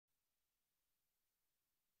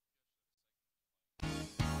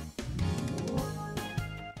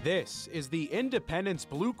This is the Independence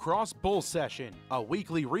Blue Cross Bull Session, a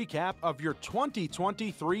weekly recap of your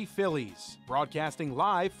 2023 Phillies. Broadcasting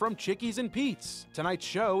live from Chickies and Pete's. Tonight's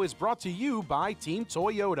show is brought to you by Team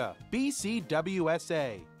Toyota,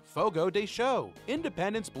 BCWSA, Fogo de Show,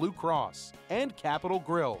 Independence Blue Cross, and Capital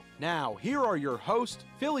Grill. Now, here are your hosts,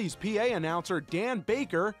 Phillies PA announcer Dan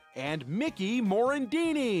Baker and Mickey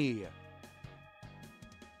Morandini.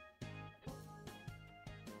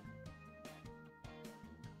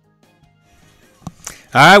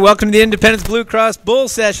 All right, welcome to the Independence Blue Cross Bull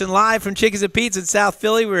Session live from Chickies and Pete's in South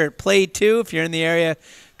Philly. We're at Play 2. If you're in the area,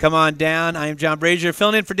 come on down. I am John Brazer,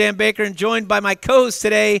 filling in for Dan Baker, and joined by my co-host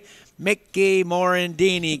today, Mickey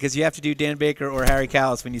Morandini, because you have to do Dan Baker or Harry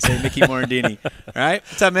Callis when you say Mickey Morandini. All right,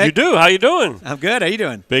 what's up, Mick? You do. How you doing? I'm good. How you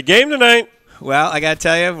doing? Big game tonight. Well, I got to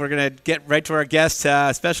tell you, we're going to get right to our guest,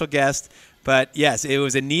 special guest. But, yes, it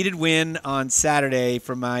was a needed win on Saturday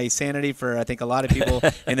for my sanity, for I think a lot of people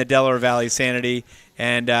in the Delaware Valley sanity.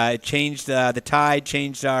 And it changed the tide,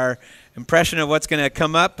 changed our impression of what's going to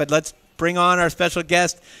come up. But let's bring on our special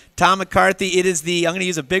guest, Tom McCarthy. It is the, I'm going to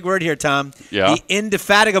use a big word here, Tom, yeah. The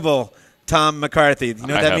indefatigable Tom McCarthy. You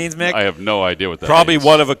know what that means, Mick? I have no idea what that Probably means.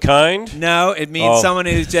 one of a kind. No, it means someone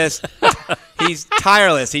who's just he's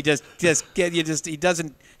tireless. He doesn't tire.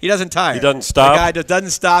 He doesn't stop. The guy just doesn't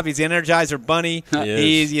stop. He's the Energizer Bunny.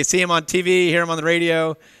 You see him on TV, hear him on the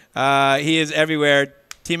radio. He is everywhere.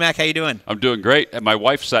 T-Mac, how you doing? I'm doing great. And my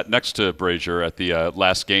wife sat next to Brazer at the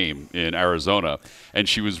last game in Arizona, and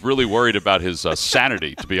she was really worried about his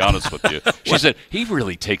sanity, to be honest with you. She said, he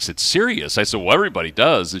really takes it serious. I said, well, everybody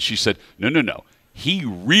does. And she said, no. He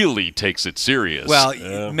really takes it serious.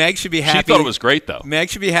 Well, Meg should be happy. She thought it was great, though. Meg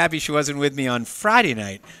should be happy she wasn't with me on Friday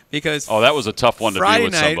night, because that was a tough one to be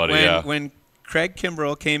with somebody. Friday night, when Craig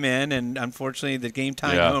Kimbrell came in, and unfortunately the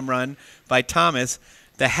game-time home run by Thomas,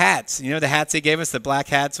 the hats, the hats they gave us, the black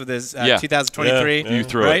hats with his 2023. You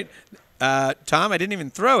threw it. Tom, I didn't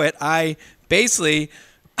even throw it. I basically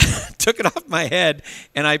took it off my head,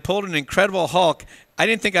 and I pulled an Incredible Hulk. I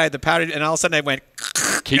didn't think I had the powder, and all of a sudden I went.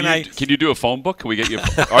 Can you do a phone book? Can we get you?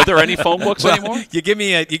 Are there any phone books anymore? You give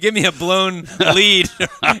me a blown lead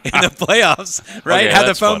in the playoffs, right? Okay, Have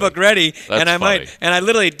the phone book ready, and I funny. I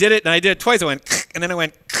literally did it, and I did it twice. I went, and then I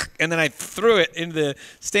went, and then I threw it into the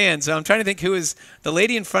stand. So I'm trying to think who was the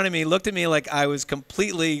lady in front of me. Looked at me like I was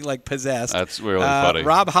completely possessed. That's really funny.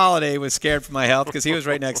 Rob Holliday was scared for my health because he was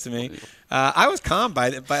right next to me. I was calm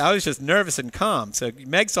but I was just nervous and calm. So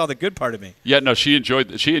Meg saw the good part of me. Yeah, no, she enjoyed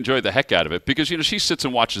the heck out of it because she sits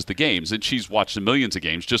and watches the games, and she's watched millions of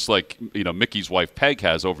games, just like Mickey's wife Peg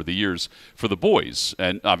has over the years for the boys,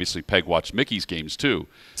 and obviously Peg watched Mickey's games too.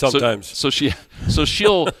 Sometimes. So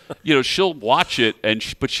she'll she'll watch it,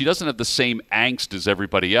 but she doesn't have the same angst as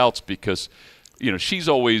everybody else because she's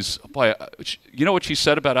always you know what she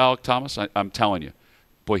said about Alek Thomas? I'm telling you.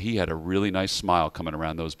 Boy, he had a really nice smile coming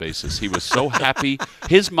around those bases. He was so happy.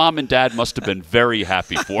 His mom and dad must have been very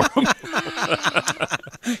happy for him.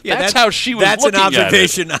 That's how she was looking at it.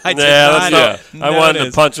 That's an observation I wanted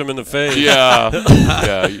to punch him in the face.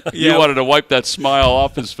 Yeah. You wanted to wipe that smile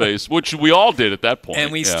off his face, which we all did at that point.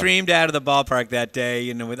 And we streamed out of the ballpark that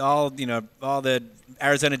day, with all the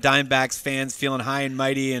Arizona Diamondbacks fans feeling high and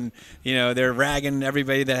mighty, and they're ragging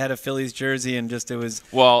everybody that had a Phillies jersey, and just it was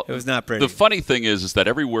not pretty. The funny thing is that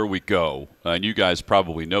everywhere we go, and you guys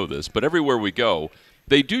probably know this, but everywhere we go,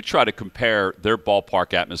 they do try to compare their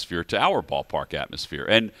ballpark atmosphere to our ballpark atmosphere.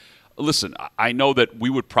 And listen, I know that we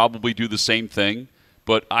would probably do the same thing,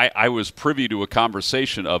 but I was privy to a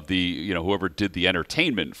conversation of the whoever did the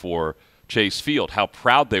entertainment for Chase Field, how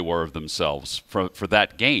proud they were of themselves for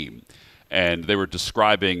that game. And they were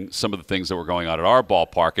describing some of the things that were going on at our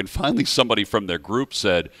ballpark. And finally somebody from their group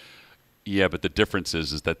said, yeah, but the difference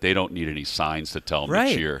is that they don't need any signs to tell them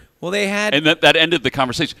to cheer. Well, they had... And that ended the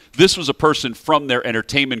conversation. This was a person from their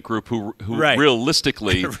entertainment group who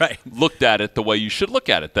realistically looked at it the way you should look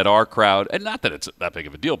at it, that our crowd, and not that it's that big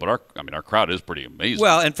of a deal, but our crowd is pretty amazing.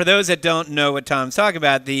 Well, and for those that don't know what Tom's talking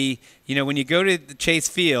about, when you go to the Chase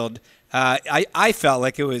Field... I felt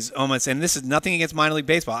like it was almost, and this is nothing against minor league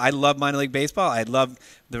baseball. I love minor league baseball. I love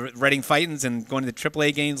the Reading Fightins and going to the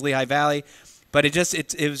AAA games, Lehigh Valley. But it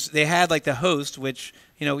was they had the host, which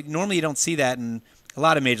normally you don't see that in a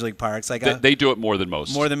lot of major league parks. They do it more than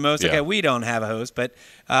most. More than most. Yeah. Okay, we don't have a host, but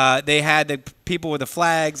they had the people with the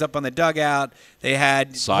flags up on the dugout. They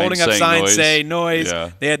had holding up signs say noise.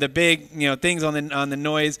 Yeah. They had the big things on the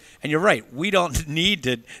noise. And you're right, we don't need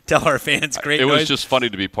to tell our fans great noise. It was just funny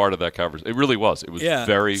to be part of that conversation. It really was. It was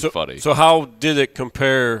very funny. So how did it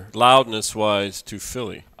compare loudness-wise to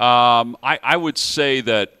Philly? I would say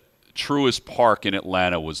that Truist Park in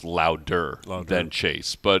Atlanta was louder than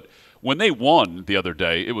Chase. But when they won the other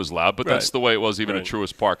day, it was loud. But that's the way it was even at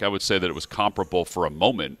Truist Park. I would say that it was comparable for a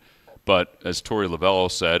moment. But as Torey Lovello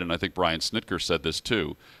said, and I think Brian Snitker said this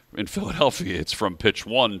too, in Philadelphia, it's from pitch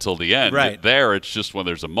one till the end. Right. There, it's just when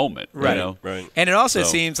there's a moment. Right. You know? Right. And it also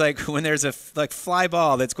seems like when there's a fly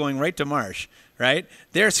ball that's going right to Marsh, right?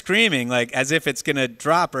 They're screaming like as if it's going to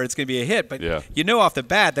drop or it's going to be a hit, but you know off the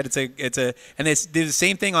bat that it's a and they do the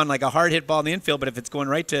same thing on like a hard hit ball in the infield, but if it's going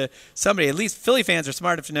right to somebody, at least Philly fans are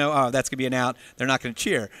smart enough to know, oh, that's going to be an out. They're not going to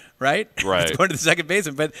cheer, right? Right. It's going to the second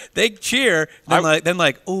baseman, but they cheer then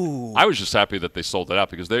like ooh. I was just happy that they sold it out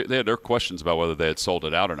because they had their questions about whether they had sold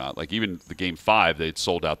it out or not. Like even the Game 5, they had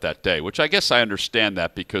sold out that day, which I guess I understand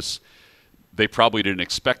that because they probably didn't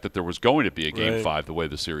expect that there was going to be a Game 5 the way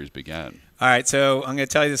the series began. All right, so I'm going to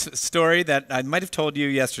tell you this story that I might have told you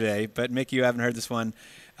yesterday, but Mickey, you haven't heard this one.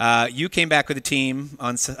 You came back with a team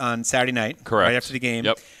on Saturday night, correct, right after the game.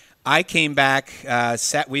 Yep. I came back.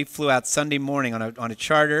 We flew out Sunday morning on a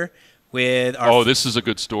charter with our. This is a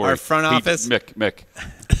good story. Our front office. Mick,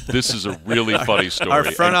 this is a really funny story. Our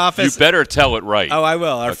front office. You better tell it right. Oh, I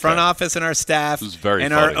will. Our front office and our staff this is very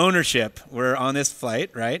and funny. our ownership were on this flight,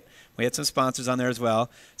 right? We had some sponsors on there as well.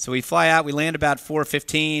 So we fly out. We land about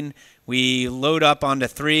 4:15. We load up onto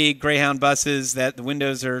 3 Greyhound buses that the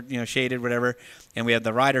windows are shaded, whatever. And we have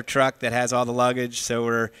the Ryder truck that has all the luggage.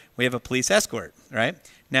 So we have a police escort, right?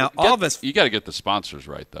 Now all of us. You got to get the sponsors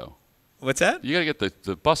right, though. What's that? You got to get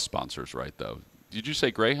the bus sponsors right, though. Did you say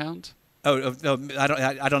Greyhound? Oh,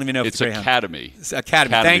 I don't even know if it's Greyhound. Academy. It's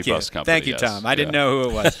Academy. Thank you. Bus Company, Thank you, yes. Tom. I didn't know who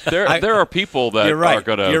it was. There are people that are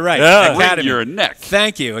going to You're right. wring your neck.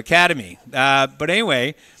 Thank you, Academy. But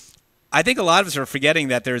anyway, I think a lot of us are forgetting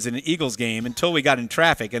that there's an Eagles game until we got in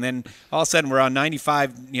traffic, and then all of a sudden we're on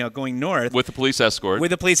 95, going north with the police escort.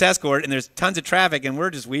 With the police escort, and there's tons of traffic, and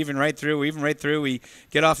we're just weaving right through. We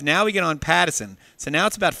get off. Now we get on Pattison. So now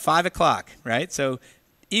it's about 5 o'clock, right? So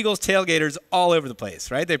Eagles tailgaters all over the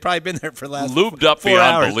place, right? They've probably been there for the last lubed up 4 beyond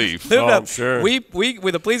hours. belief. Lubed up. I'm sure. We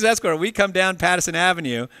with a police escort, we come down Pattison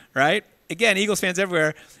Avenue, right? Again, Eagles fans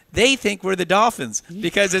everywhere. They think we're the Dolphins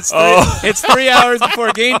because it's 3 hours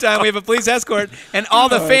before game time. We have a police escort, and all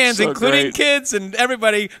the fans, so including great. kids and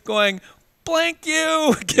everybody, going blank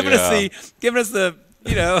you, giving us the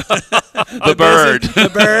the bird,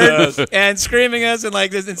 and screaming us and like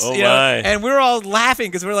this, and we're all laughing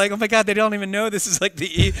because we're like, oh my God, they don't even know this is like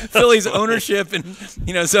the Phillies ownership and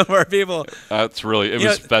some of our people. That's really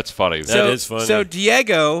that's funny. That is funny. So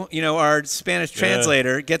Diego, our Spanish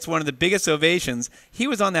translator, gets one of the biggest ovations. He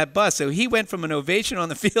was on that bus, so he went from an ovation on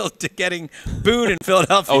the field to getting booed in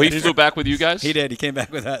Philadelphia. Oh, he flew back with you guys? He did. He came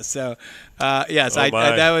back with us. So yes,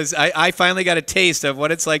 I finally got a taste of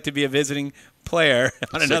what it's like to be a visiting player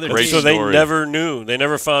on another team. So they never knew. They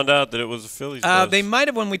never found out that it was the Phillies. They might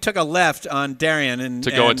have when we took a left on Darien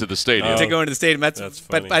to go into the stadium. To go into the stadium. That's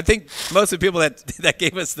funny. But I think most of the people that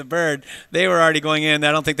gave us the bird, they were already going in.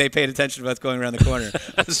 I don't think they paid attention to what's going around the corner.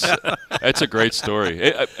 That's a great story.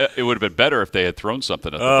 It would have been better if they had thrown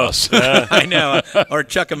something at the bus. I know, or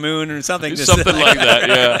chuck a moon or something. Something like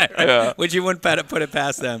that. Yeah. Which you wouldn't put it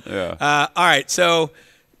past them. Yeah. All right, so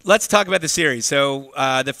let's talk about the series. So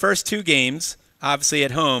the first 2 games, obviously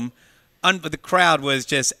at home, the crowd was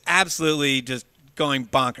just absolutely just going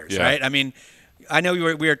bonkers, right? I mean, I know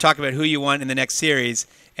we were talking about who you want in the next series,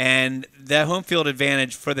 and the home field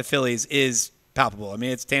advantage for the Phillies is palpable. I mean,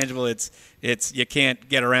 it's tangible. It's you can't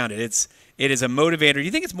get around it. It is a motivator. Do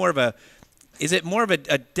you think it's more of a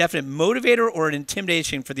definite motivator or an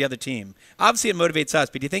intimidation for the other team? Obviously, it motivates us,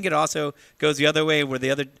 but do you think it also goes the other way where the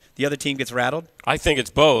other team gets rattled? I think it's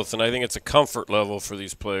both, and I think it's a comfort level for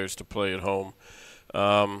these players to play at home.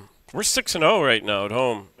 We're 6-0 right now at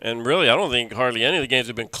home, and really, I don't think hardly any of the games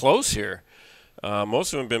have been close here.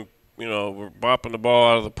 Most of them have been, we're bopping the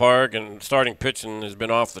ball out of the park, and starting pitching has been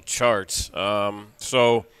off the charts.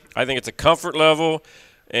 So I think it's a comfort level,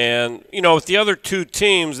 and with the other 2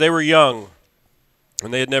 teams, they were young.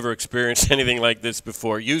 And they had never experienced anything like this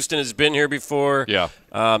before. Houston has been here before. Yeah.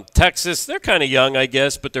 Texas, they're kind of young, I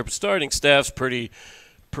guess, but their starting staff's pretty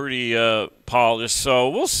polished. So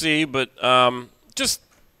we'll see. But I'd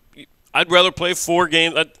rather play 4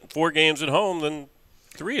 games at home than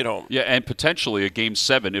 3 at home. Yeah, and potentially a Game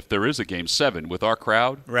 7 if there is a Game 7 with our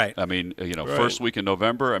crowd. Right. I mean, first week in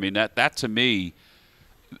November. I mean, that to me,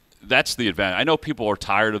 that's the advantage. I know people are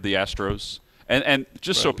tired of the Astros. And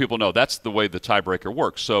just so people know, that's the way the tiebreaker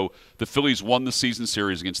works. So the Phillies won the season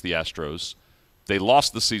series against the Astros. They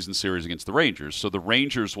lost the season series against the Rangers. So the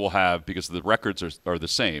Rangers will have, because the records are the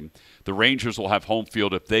same, the Rangers will have home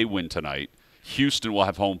field if they win tonight. Houston will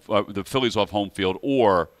have the Phillies will have home field,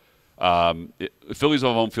 or Phillies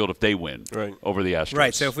have home field if they win over the Astros.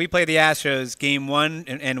 Right. So if we play the Astros game 1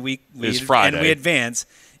 and we Friday. and we advance,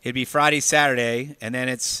 it'd be Friday, Saturday, and then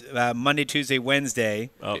it's Monday, Tuesday, Wednesday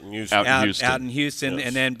out in Houston, out in Houston, yes.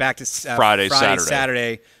 and then back to Friday,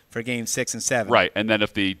 Saturday for game 6 and 7. Right. And then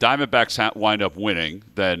if the Diamondbacks wind up winning,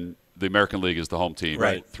 then the American League is the home team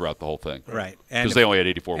throughout the whole thing. Right. Because they only had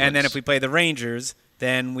 84 wins. And then if we play the Rangers,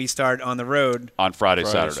 then we start on the road on Friday,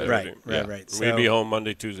 Saturday. Right. So, we'd be home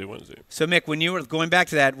Monday, Tuesday, Wednesday. So, Mick, when you were going back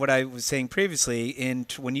to that, what I was saying previously,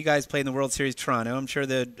 when you guys played in the World Series Toronto, I'm sure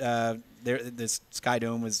the Sky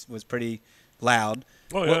Dome was pretty loud.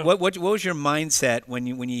 Oh, yeah. What was your mindset when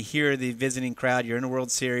you hear the visiting crowd? You're in a World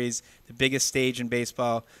Series, the biggest stage in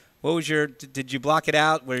baseball. What was did you block it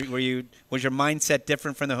out? Was your mindset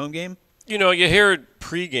different from the home game? You know, you hear it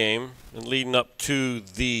pregame and leading up to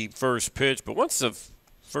the first pitch, but once the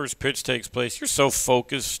first pitch takes place, you're so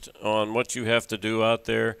focused on what you have to do out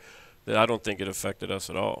there that I don't think it affected us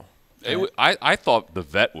at all. I thought the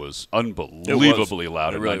Vet was unbelievably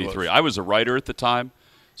loud in '93. I was a writer at the time,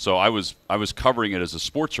 so I was covering it as a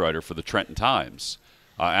sports writer for the Trenton Times,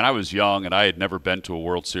 and I was young and I had never been to a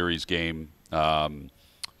World Series game.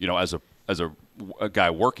 As a guy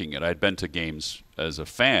working it, I had been to games as a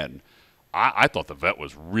fan. I thought the Vet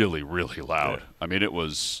was really, really loud. Yeah. I mean, it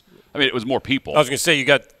was more people. I was going to say, you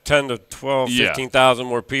got 10 to 12, 15,000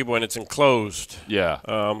 more people, and it's enclosed. Yeah.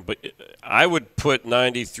 But I would put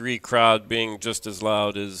 93 crowd being just as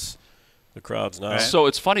loud as the crowds now. So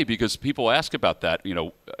it's funny because people ask about that. You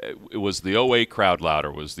know, it was the 08 crowd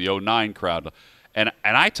louder, was the 09 crowd, and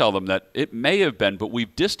I tell them that it may have been, but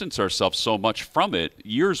we've distanced ourselves so much from it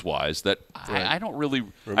years-wise that I don't really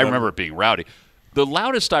 – I remember it being rowdy. The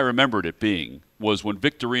loudest I remembered it being was when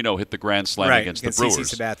Victorino hit the grand slam against the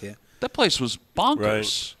Brewers. Sabathia. That place was bonkers.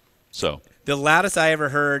 Right. So the loudest I ever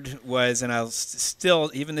heard was, and I'll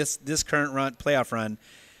still, even this current playoff run,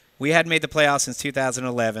 we hadn't made the playoffs since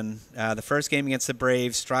 2011. The first game against the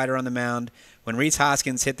Braves, Strider on the mound. When Rhys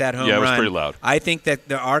Hoskins hit that home run, it was pretty loud. I think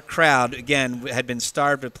that our crowd, again, had been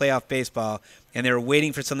starved of playoff baseball, and they were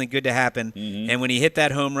waiting for something good to happen. Mm-hmm. And when he hit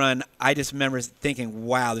that home run, I just remember thinking,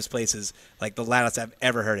 wow, this place is like the loudest I've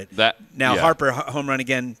ever heard it. Harper home run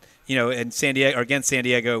again, in San Diego, or against San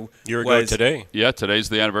Diego. Year ago today. Yeah, today's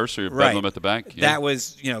the anniversary of Bedlam at the Bank. Yeah. That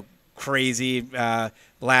was, crazy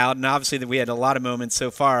loud. And obviously that we had a lot of moments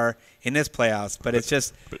so far in this playoffs, but it's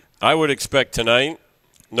just. But I would expect tonight,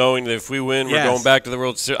 knowing that if we win, we're going back to the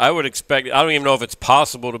World Series. I would expect – I don't even know if it's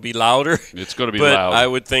possible to be louder. It's going to be loud. But I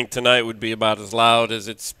would think tonight would be about as loud as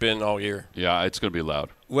it's been all year. Yeah, it's going to be loud.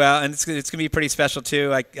 Well, and it's going to be pretty special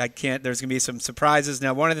too. I can't – there's going to be some surprises.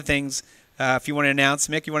 Now, one of the things if you want to announce,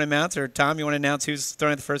 Mick, you want to announce, or Tom, you want to announce who's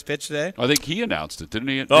throwing the first pitch today? I think he announced it, didn't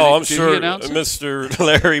he? I'm sure Mr.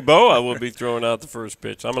 Larry Boa will be throwing out the first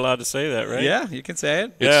pitch. I'm allowed to say that, right? Yeah, you can say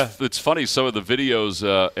it. It's funny. Some of the videos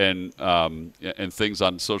and things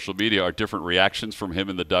on social media are different reactions from him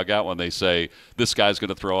in the dugout when they say this guy's going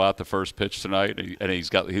to throw out the first pitch tonight, and he's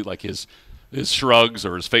got his shrugs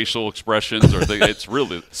or his facial expressions or things. It's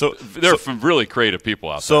really they're from really creative people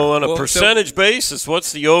out there. So on a percentage basis,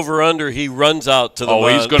 what's the over/under? He runs out to the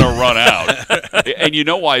mound. He's going to run out, and you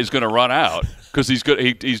know why he's going to run out? Because he's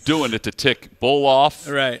doing it to tick Bull off,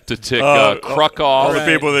 right? To tick Kruk off. All the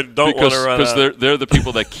people that don't want to run out. Because they're the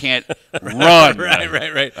people that can't run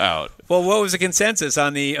right out. Well, what was the consensus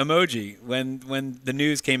on the emoji when the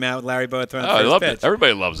news came out with Larry Boa throwing the first pitch? I loved it.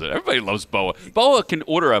 Everybody loves it. Everybody loves Boa. Boa can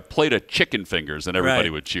order a plate of chicken fingers and everybody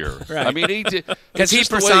would cheer. Right. I mean, because he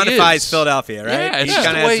personifies Philadelphia, right? Yeah, it's just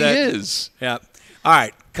the way he is. Yeah. All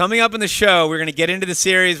right. Coming up in the show, we're going to get into the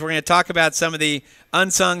series. We're going to talk about some of the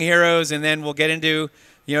unsung heroes, and then we'll get into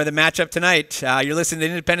the matchup tonight. You're listening to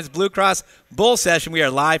the Independence Blue Cross Bull Session. We are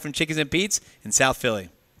live from Chickies and Pete's in South Philly.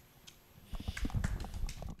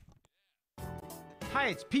 Hi,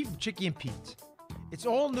 it's Pete from Chickie and Pete's. It's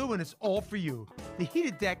all new and it's all for you. The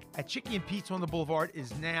heated deck at Chickie and Pete's on the Boulevard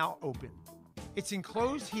is now open. It's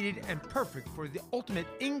enclosed, heated, and perfect for the ultimate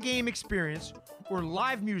in-game experience or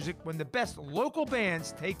live music when the best local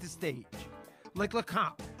bands take the stage. Like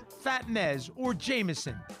LeComp, Fat Mez, or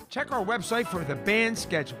Jameson. Check our website for the band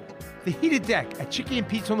schedule. The heated deck at Chickie and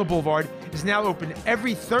Pete's on the Boulevard is now open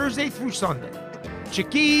every Thursday through Sunday.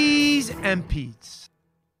 Chickies and Pete's.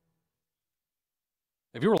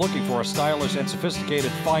 If you're looking for a stylish and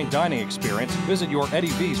sophisticated fine dining experience, visit your Eddie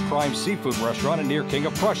V's Prime Seafood restaurant near King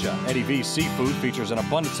of Prussia. Eddie V's Seafood features an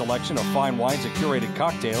abundant selection of fine wines and curated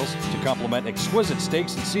cocktails to complement exquisite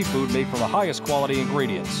steaks and seafood made from the highest quality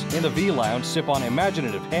ingredients. In the V Lounge, sip on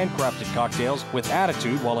imaginative handcrafted cocktails with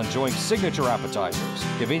attitude while enjoying signature appetizers.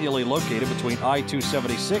 Conveniently located between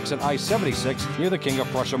I-276 and I-76 near the King of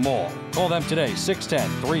Prussia Mall. Call them today,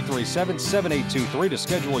 610-337-7823 to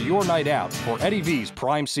schedule your night out for Eddie V's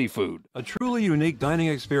Prime Seafood. A truly unique dining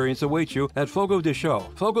experience awaits you at Fogo de Chão.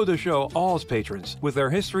 Fogo de Chão awes patrons with their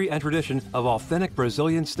history and tradition of authentic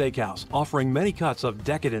Brazilian steakhouse, offering many cuts of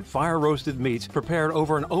decadent fire-roasted meats prepared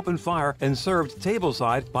over an open fire and served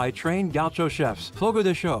tableside by trained gaucho chefs. Fogo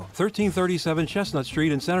de Chão, 1337 Chestnut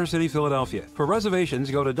Street in Center City, Philadelphia. For reservations,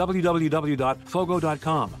 go to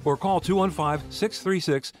www.fogo.com or call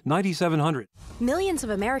 215-636-9700. Millions of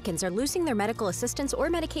Americans are losing their medical assistance or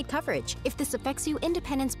Medicaid coverage. If this affects you,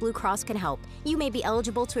 Independence Blue Cross can help. You may be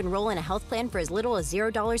eligible to enroll in a health plan for as little as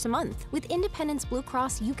 $0 a month. With Independence Blue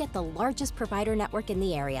Cross, you get the largest provider network in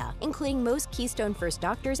the area, including most Keystone First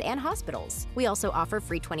doctors and hospitals. We also offer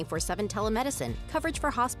free 24/7 telemedicine, coverage for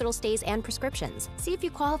hospital stays and prescriptions. See if you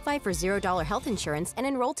qualify for $0 health insurance and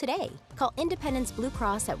enroll today. Call Independence Blue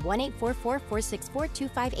Cross at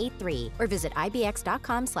 1-844-464-2583 or visit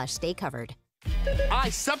ibx.com/staycovered.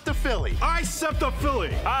 I SEPTA Philly. I SEPTA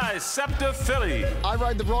Philly. I SEPTA Philly. I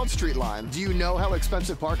ride the Broad Street line. Do you know how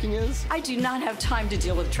expensive parking is? I do not have time to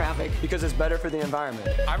deal with traffic. Because it's better for the environment.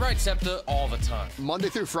 I ride SEPTA all the time. Monday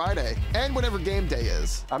through Friday, and whenever game day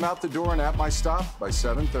is. I'm out the door and at my stop by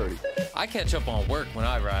 7:30. I catch up on work when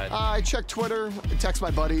I ride. I check Twitter, text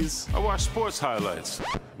my buddies. I watch sports highlights,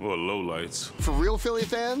 or lowlights. For real Philly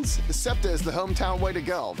fans, SEPTA is the hometown way to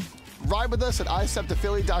go. Ride with us at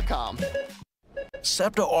iseptaphilly.com.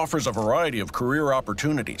 SEPTA offers a variety of career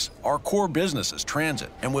opportunities. Our core business is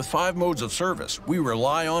transit, and with 5 modes of service, we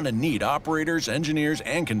rely on and need operators, engineers,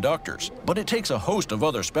 and conductors. But it takes a host of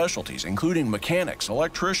other specialties, including mechanics,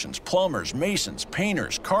 electricians, plumbers, masons,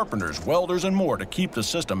 painters, carpenters, welders, and more to keep the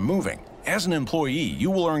system moving. As an employee,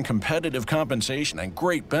 you will earn competitive compensation and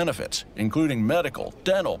great benefits, including medical,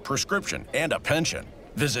 dental, prescription, and a pension.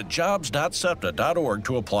 Visit jobs.septa.org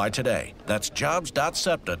to apply today. That's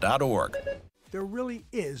jobs.septa.org. There really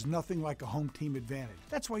is nothing like a home team advantage.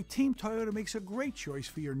 That's why Team Toyota makes a great choice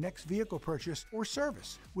for your next vehicle purchase or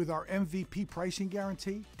service. With our MVP pricing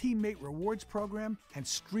guarantee, teammate rewards program, and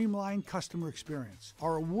streamlined customer experience,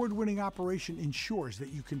 our award-winning operation ensures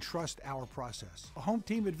that you can trust our process. A home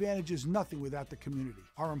team advantage is nothing without the community.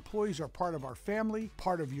 Our employees are part of our family,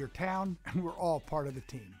 part of your town, and we're all part of the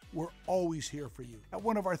team. We're always here for you at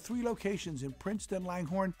one of our 3 locations in Princeton,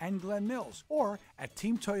 Langhorne, and Glen Mills, or at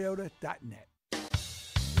teamtoyota.net.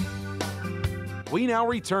 We now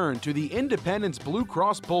return to the Independence Blue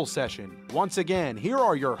Cross Bull Session. Once again, here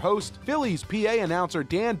are your hosts, Phillies PA announcer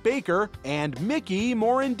Dan Baker and Mickey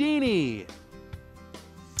Morandini.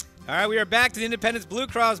 All right, we are back to the Independence Blue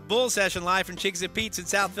Cross Bull Session live from Chicks and Pete's in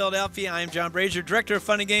South Philadelphia. I am John Brazer, Director of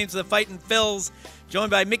Fun and Games of the Fightin' Phils,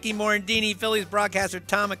 joined by Mickey Morandini, Phillies broadcaster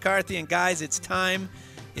Tom McCarthy. And guys, it's time.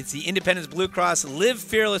 It's the Independence Blue Cross Live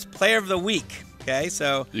Fearless Player of the Week. Okay,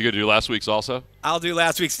 so you gonna do last week's also? I'll do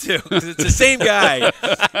last week's too, because it's the same guy.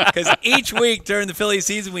 Because each week during the Phillies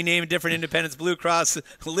season, we name a different Independence Blue Cross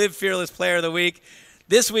Live Fearless Player of the Week.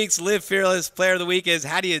 This week's Live Fearless Player of the Week is,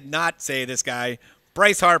 how do you not say this guy,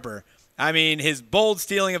 Bryce Harper. I mean, his bold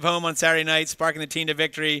stealing of home on Saturday night, sparking the team to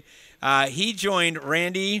victory. He joined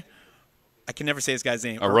Randy, I can never say this guy's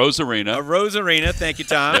name. Arozarena. Thank you,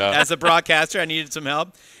 Tom. Yeah. As a broadcaster, I needed some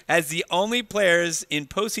help. As the only players in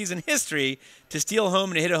postseason history to steal home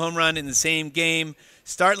and hit a home run in the same game.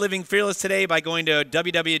 Start living fearless today by going to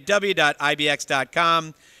www.ibx.com.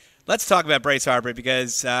 Let's talk about Bryce Harper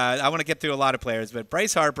because I want to get through a lot of players. But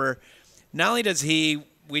Bryce Harper, not only does we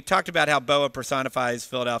talked about how Boa personifies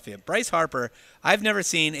Philadelphia. Bryce Harper, I've never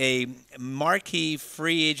seen a marquee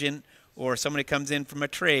free agent or someone who comes in from a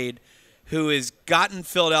trade who has gotten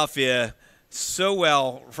Philadelphia so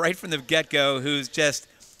well right from the get-go,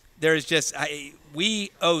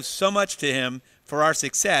 we owe so much to him for our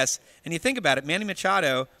success. And you think about it, Manny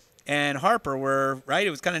Machado and Harper were, right, it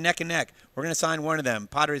was kind of neck and neck. We're going to sign one of them.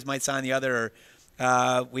 Padres might sign the other.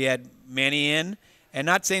 We had Manny in. And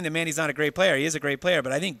not saying that Manny's not a great player. He is a great player.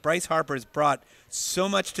 But I think Bryce Harper has brought so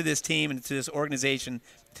much to this team and to this organization,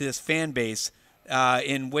 to this fan base,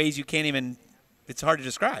 in ways you can't even – it's hard to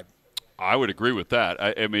describe. I would agree with that.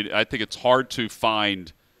 I mean, I think it's hard to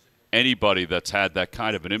find anybody that's had that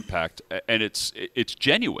kind of an impact, and it's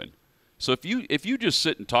genuine. So if you just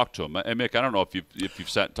sit and talk to him, and Mick, I don't know if you've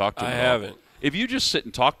sat and talked to him. I haven't. If you just sit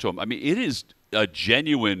and talk to him, I mean, it is a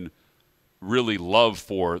genuine, really love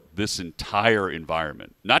for this entire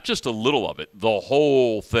environment, not just a little of it, the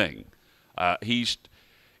whole thing. You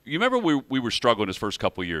remember we were struggling his first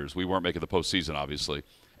couple of years. We weren't making the postseason, obviously,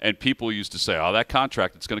 and people used to say, "Oh, that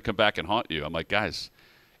contract, it's going to come back and haunt you." I'm like, guys,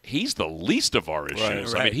 he's the least of our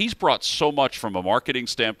issues. Right. I mean, he's brought so much from a marketing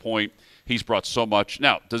standpoint. He's brought so much.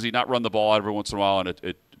 Now, does he not run the ball out every once in a while, and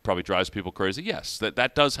it probably drives people crazy? Yes,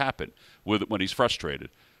 that does happen when he's frustrated.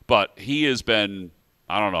 But he has been,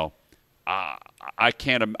 I don't know, I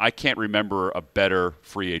can't remember a better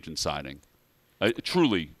free agent signing. I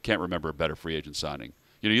truly can't remember a better free agent signing.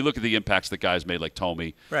 You look at the impacts that guys made, like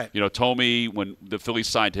Tomey. Right. Tomey, when the Phillies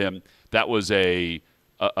signed him, that was a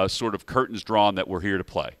sort of curtains drawn that we're here to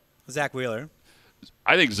play. Zach Wheeler.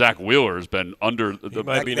 I think Zach Wheeler has been under He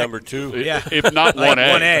might be number 2. Yeah. If not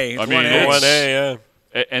 1A. 1A. I mean, 1A,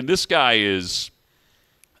 yeah. And this guy is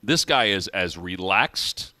as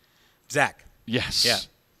relaxed. Zach. Yes. Yeah.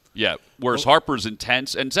 Yeah. Whereas Harper's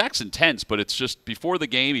intense, and Zach's intense, but it's just before the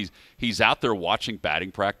game, he's out there watching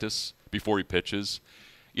batting practice before he pitches.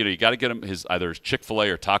 You got to get him either his Chick-fil-A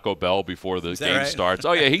or Taco Bell before the game starts.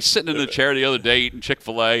 Oh, yeah, he's sitting in the chair the other day eating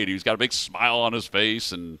Chick-fil-A, and he's got a big smile on his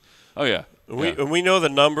face. And, oh, yeah. We know the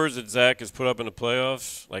numbers that Zach has put up in the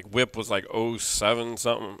playoffs. Like, WHIP was like 0.7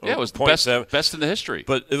 something. Yeah, it was the best in the history.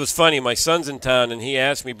 But it was funny. My son's in town, and he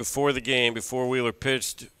asked me before the game, before Wheeler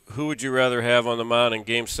pitched, who would you rather have on the mound in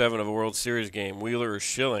Game 7 of a World Series game, Wheeler or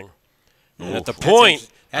Schilling? And at the point,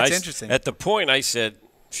 that's interesting. At the point, I said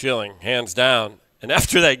Schilling, hands down. And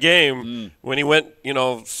after that game, when he went,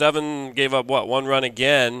 7, gave up, 1 run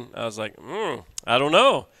again, I was like, I don't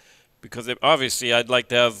know. Because obviously I'd like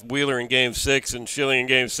to have Wheeler in Game 6 and Schilling in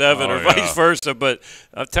Game 7 or vice versa. But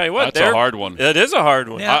I'll tell you what. That's a hard one. It is a hard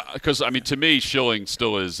one. Because, to me, Schilling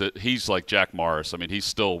still is – he's like Jack Morris. I mean, he's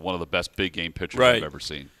still one of the best big-game pitchers I've ever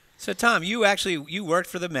seen. So, Tom, you worked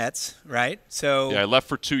for the Mets, right? So yeah, I left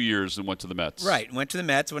for 2 years and went to the Mets. Right, went to the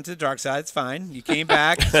Mets, went to the dark side. It's fine. You came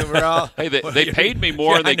back, so we're all. Hey, they paid me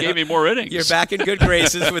more and they gave me more innings. You're back in good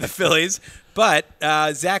graces with the Phillies. But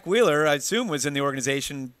Zach Wheeler, I assume, was in the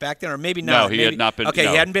organization back then, or maybe not. No, he had not been. Okay,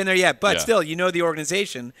 no. he hadn't been there yet. But still, the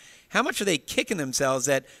organization. How much are they kicking themselves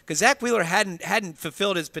at? Because Zach Wheeler hadn't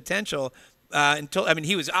fulfilled his potential until. I mean,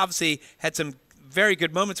 he was obviously had some very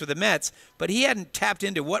good moments with the Mets, but he hadn't tapped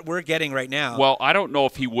into what we're getting right now. Well, I don't know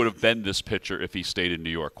if he would have been this pitcher if he stayed in New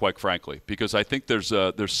York, quite frankly, because I think there's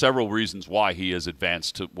several reasons why he has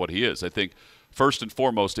advanced to what he is. I think first and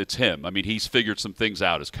foremost, it's him. I mean, he's figured some things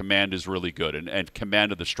out. His command is really good, and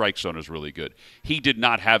command of the strike zone is really good. He did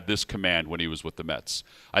not have this command when he was with the Mets.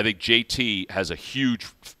 I think JT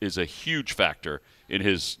is a huge factor in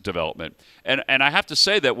his development. And I have to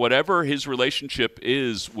say that whatever his relationship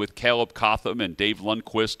is with Caleb Cotham and Dave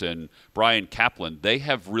Lundquist and Brian Kaplan, they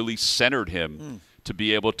have really centered him to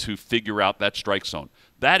be able to figure out that strike zone.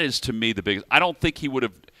 That is, to me, the biggest. I don't think he would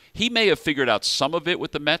have – he may have figured out some of it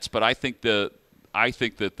with the Mets, but I think that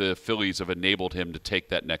the Phillies have enabled him to take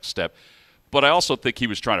that next step. But I also think he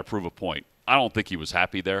was trying to prove a point. I don't think he was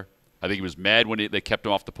happy there. I think he was mad when they kept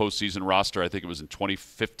him off the postseason roster. I think it was in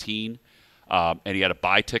 2015. And he had to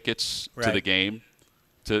buy tickets to the game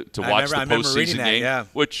to watch the postseason game,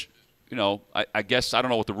 which, I guess I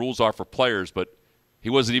don't know what the rules are for players, but he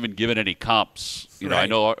wasn't even given any comps. I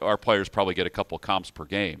know our players probably get a couple of comps per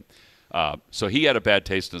game. So he had a bad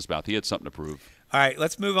taste in his mouth. He had something to prove. All right,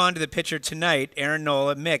 let's move on to the pitcher tonight, Aaron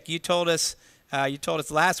Nola. Mick, you told us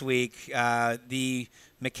last week the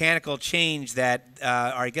mechanical change that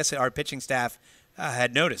our pitching staff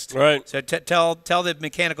had noticed. Right. So tell the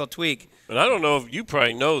mechanical tweak. And I don't know if you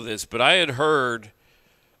probably know this, but I had heard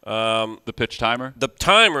the pitch timer. The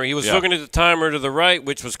timer. He was looking at the timer to the right,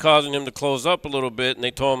 which was causing him to close up a little bit. And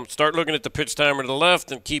they told him start looking at the pitch timer to the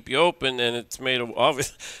left and keep you open. And it's made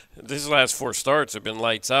obvious. These last 4 starts have been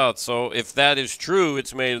lights out. So if that is true,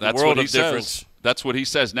 it's made a world of difference. That's what he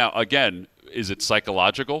says. Now, again, is it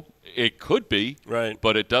psychological? It could be. Right.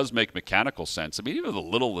 But it does make mechanical sense. I mean, even the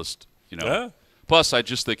littlest, Yeah. Plus, I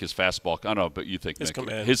just think his fastball. I don't know, but you think his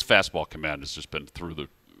fastball command has just been through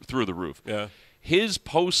the roof. Yeah. His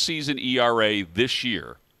postseason ERA this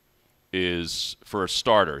year is, for a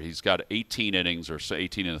starter, he's got 18 innings or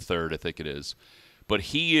 18 and a third, I think it is. But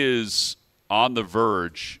he is on the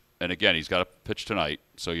verge, and again, he's got to pitch tonight,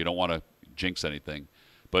 so you don't want to jinx anything.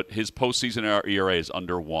 But his postseason ERA is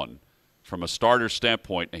under 1. From a starter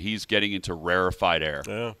standpoint, he's getting into rarefied air.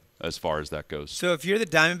 Yeah. As far as that goes. So if you're the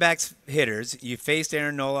Diamondbacks hitters, you faced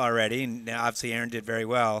Aaron Nola already, and obviously Aaron did very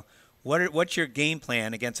well. What's your game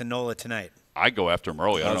plan against a Nola tonight? I go after him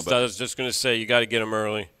early. I was just going to say you got to get him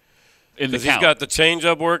early. In the count. He's got the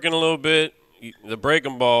changeup working a little bit. the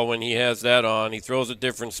breaking ball, when he has that on, he throws at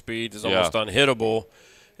different speeds, is almost unhittable.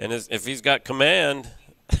 And if he's got command,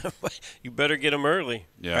 you better get him early.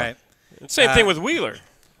 Yeah. Right. Same thing with Wheeler.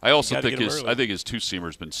 I also think his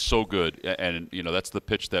two-seamer's been so good, and that's the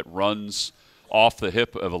pitch that runs off the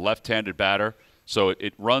hip of a left-handed batter. So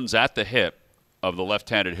it runs at the hip of the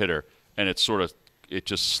left-handed hitter, and it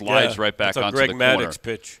just slides right back onto the corner. Greg Maddux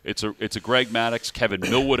pitch. It's a Greg Maddux. Kevin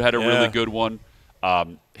Millwood had a really good one.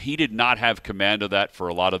 He did not have command of that for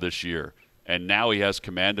a lot of this year, and now he has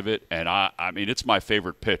command of it. And I mean, it's my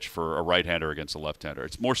favorite pitch for a right-hander against a left-hander.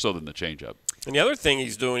 It's more so than the changeup. And the other thing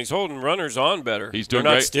he's doing, he's holding runners on better. They're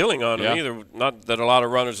not great. stealing on him either. Not that a lot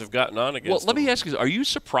of runners have gotten on against Well, let me ask you, are you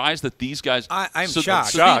surprised that these guys – I'm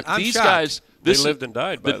shocked. These guys – they lived and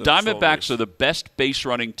died by the Diamondbacks are the best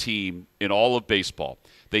base-running team in all of baseball.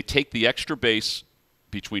 They take the extra base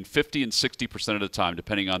between 50 and 60% of the time,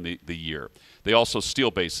 depending on the year. They also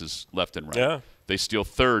steal bases left and right. Yeah. They steal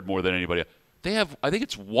third more than anybody else. They have – I think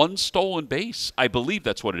it's one stolen base. I believe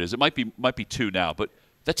that's what it is. It might be two now, but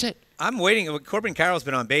that's it. I'm waiting. Corbin Carroll's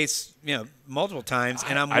been on base, multiple times,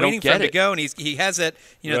 and I'm waiting for him to go. And he has that,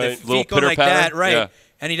 the feet going like that, right? Yeah.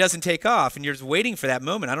 And he doesn't take off, and you're just waiting for that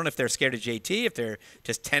moment. I don't know if they're scared of JT, if they're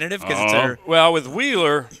just tentative because it's their. Well, with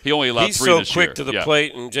Wheeler, he only allowed he's 3 so this quick year. to the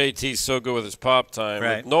plate, and JT's so good with his pop time.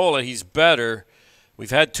 Right. With Nola, he's better.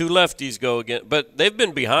 We've had 2 lefties go again, but they've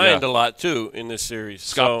been behind a lot too in this series.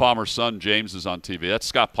 Scott Palmer's son, James, is on TV. That's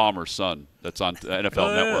Scott Palmer's son. That's on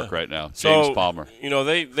NFL Network right now. James Palmer.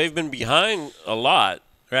 They've been behind a lot.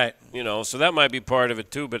 Right. So that might be part of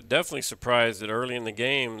it too. But definitely surprised that early in the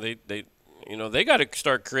game they got to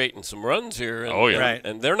start creating some runs here. And, Right.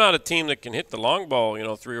 And they're not a team that can hit the long ball.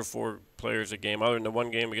 3 or 4 players a game, other than the one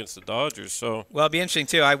game against the Dodgers. So well, it'll be interesting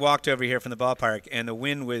too. I walked over here from the ballpark, and the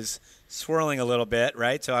wind was swirling a little bit,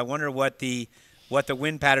 right? So I wonder what the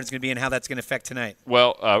wind pattern is going to be and how that's going to affect tonight.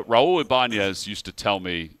 Well, Raul Ibanez used to tell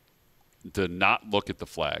me to not look at the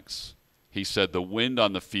flags. He said the wind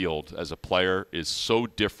on the field as a player is so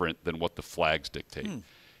different than what the flags dictate.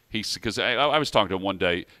 Because I was talking to him one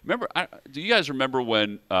day. Do you guys remember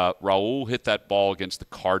when Raul hit that ball against the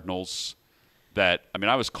Cardinals? I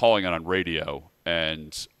was calling it on radio,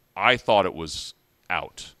 and I thought it was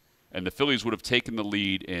out. And the Phillies would have taken the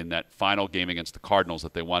lead in that final game against the Cardinals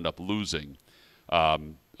that they wound up losing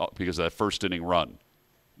because of that first inning run.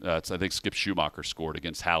 I think Skip Schumacher scored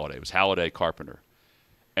against Halladay. It was Halladay Carpenter.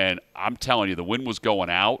 And I'm telling you, the wind was going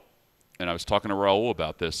out, and I was talking to Raul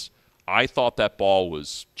about this. I thought that ball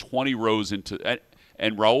was 20 rows into –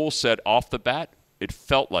 and Raul said off the bat, it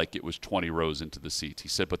felt like it was 20 rows into the seats. He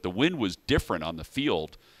said, but the wind was different on the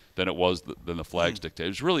field than it was than the flags dictated. It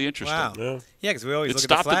was really interesting. Wow. Yeah, because we always look at the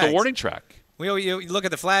flags. It stopped at the warning track. You look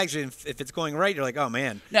at the flags, and if it's going right, you're like, oh,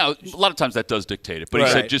 man. Now, a lot of times that does dictate it. But he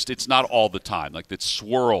said it's not all the time. Like it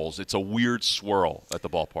swirls. It's a weird swirl at the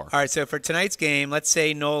ballpark. All right, so for tonight's game, let's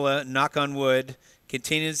say Nola, knock on wood,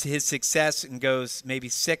 continues his success and goes maybe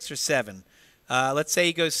 6 or 7. Let's say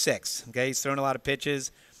he goes 6. Okay, he's thrown a lot of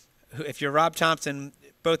pitches. If you're Rob Thompson,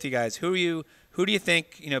 both of you guys, who do you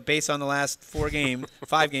think, based on the last 5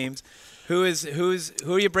 games, who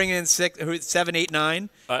are you bringing in 7, 8, 9?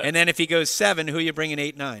 And then if he goes 7, who are you bringing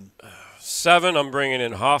 8, 9? 7, I'm bringing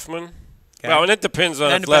in Hoffman. Okay. Well, and it depends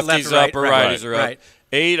on if lefties up or righties are up.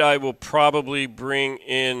 8, I will probably bring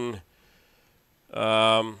in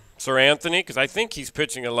Sir Anthony, because I think he's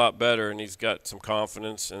pitching a lot better and he's got some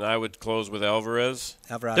confidence. And I would close with Alvarado.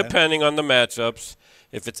 Depending on the matchups.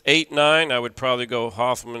 If it's 8, 9, I would probably go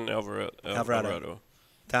Hoffman, Alvarado.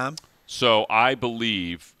 Tom? So I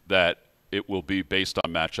believe that it will be based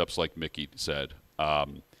on matchups like Mickey said.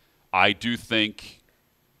 I do think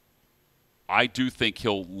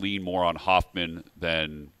he'll lean more on Hoffman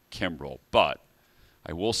than Kimbrel. But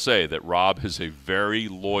I will say that Rob is a very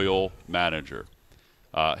loyal manager.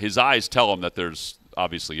 His eyes tell him that there's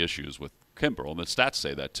obviously issues with Kimbrel, and the stats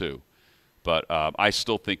say that too. But I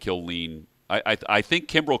still think he'll lean. I think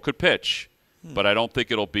Kimbrel could pitch, but I don't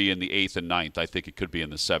think it'll be in the 8th and 9th. I think it could be in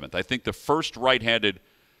the 7th. I think the first right-handed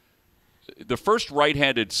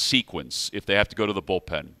sequence, if they have to go to the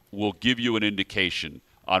bullpen, will give you an indication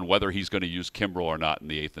on whether he's going to use Kimbrel or not in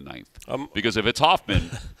the 8th and 9th. Because if it's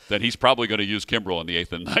Hoffman, then he's probably going to use Kimbrel in the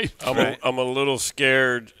 8th and 9th. I'm a little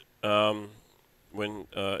scared when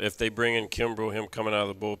if they bring in Kimbrel, him coming out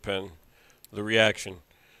of the bullpen, the reaction.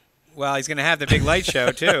 Well, he's going to have the big light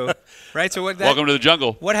show too, right? So Welcome to the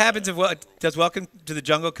Jungle. What happens if does Welcome to the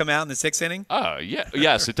Jungle come out in the 6th inning?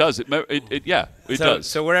 Yes, it does. It does.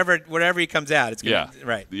 So wherever he comes out, it's going to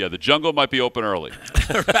right. Yeah, the Jungle might be open early.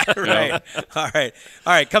 right. All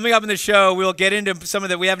right. Coming up in the show, we'll get into some of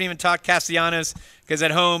the. We haven't even talked Castellanos because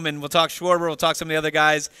at home, and we'll talk Schwarber. We'll talk some of the other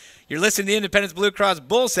guys. You're listening to the Independence Blue Cross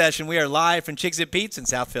Bull Session. We are live from Chicks and Pete's in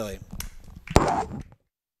South Philly.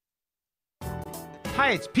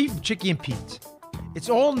 Hi, it's Pete from Chicky and Pete's. It's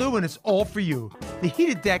all new and it's all for you. The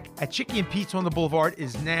heated deck at Chicky and Pete's on the Boulevard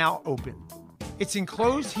is now open. It's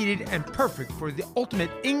enclosed, heated, and perfect for the ultimate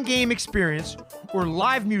in-game experience or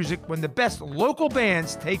live music when the best local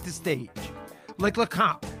bands take the stage. Like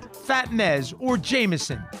LeComp, Fat Mez, or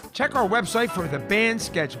Jameson. Check our website for the band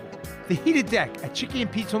schedule. The heated deck at Chicky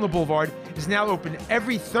and Pete's on the Boulevard is now open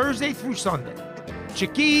every Thursday through Sunday.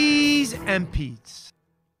 Chickies and Pete's.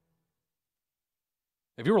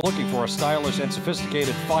 If you're looking for a stylish and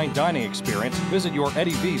sophisticated fine dining experience, visit your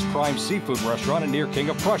Eddie V's Prime Seafood restaurant near King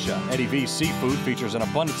of Prussia. Eddie V's Seafood features an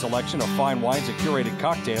abundant selection of fine wines and curated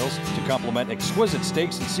cocktails to complement exquisite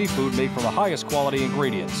steaks and seafood made from the highest quality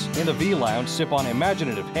ingredients. In the V Lounge, sip on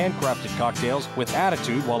imaginative handcrafted cocktails with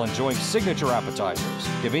attitude while enjoying signature appetizers.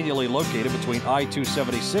 Conveniently located between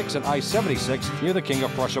I-276 and I-76 near the King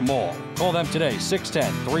of Prussia Mall. Call them today,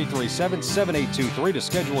 610-337-7823 to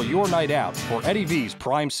schedule your night out for Eddie V's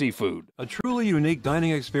Prime Seafood. A truly unique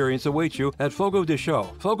dining experience awaits you at Fogo de Chão.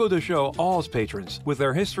 Fogo de Chão awes patrons with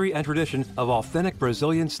their history and tradition of authentic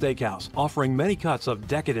Brazilian steakhouse, offering many cuts of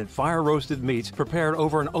decadent fire-roasted meats prepared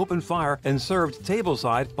over an open fire and served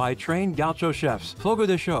tableside by trained gaucho chefs. Fogo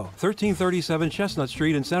de Chão, 1337 Chestnut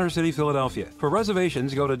Street in Center City, Philadelphia. For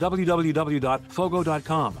reservations, go to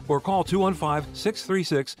www.fogo.com or call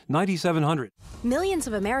 215-636-9700. Millions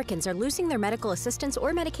of Americans are losing their medical assistance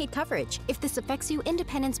or Medicaid coverage. If this affects you,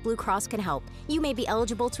 Independence Blue Cross can help. You may be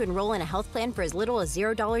eligible to enroll in a health plan for as little as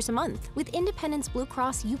 $0 a month. With Independence Blue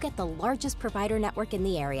Cross, you get the largest provider network in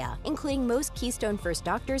the area, including most Keystone First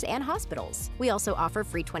doctors and hospitals. We also offer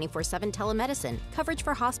free 24/7 telemedicine, coverage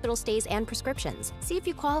for hospital stays and prescriptions. See if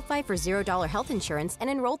you qualify for $0 health insurance and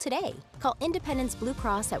enroll today. Call Independence Blue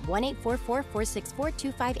Cross at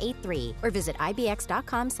 1-844-464-2583 or visit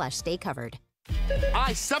ibx.com/stay covered.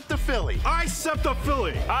 I SEPTA Philly. I SEPTA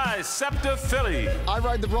Philly. I SEPTA Philly. I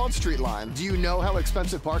ride the Broad Street line. Do you know how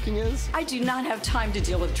expensive parking is? I do not have time to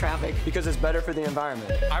deal with traffic. Because it's better for the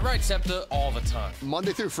environment. I ride SEPTA all the time.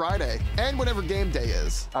 Monday through Friday, and whenever game day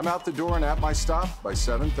is. I'm out the door and at my stop by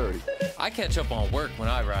 7:30. I catch up on work when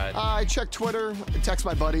I ride. I check Twitter, text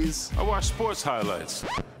my buddies. I watch sports highlights.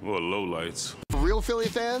 Or lowlights. For real Philly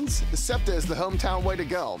fans, SEPTA is the hometown way to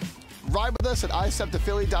go. Ride with us at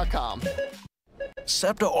iseptaphilly.com.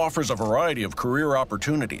 SEPTA offers a variety of career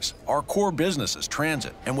opportunities. Our core business is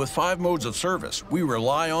transit, and with 5 modes of service, we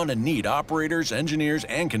rely on and need operators, engineers,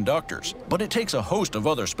 and conductors. But it takes a host of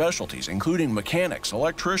other specialties, including mechanics,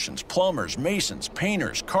 electricians, plumbers, masons,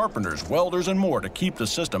 painters, carpenters, welders, and more to keep the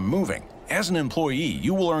system moving. As an employee,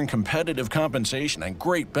 you will earn competitive compensation and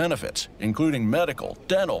great benefits, including medical,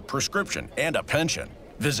 dental, prescription, and a pension.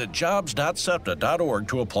 Visit jobs.septa.org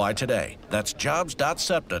to apply today. That's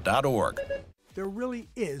jobs.septa.org. There really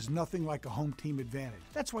is nothing like a home team advantage.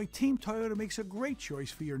 That's why Team Toyota makes a great choice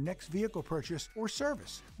for your next vehicle purchase or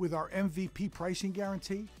service. With our MVP pricing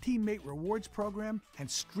guarantee, teammate rewards program, and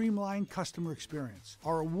streamlined customer experience,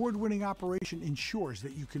 our award-winning operation ensures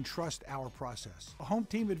that you can trust our process. A home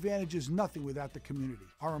team advantage is nothing without the community.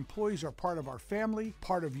 Our employees are part of our family,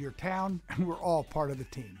 part of your town, and we're all part of the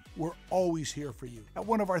team. We're always here for you at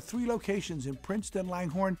one of our 3 locations in Princeton,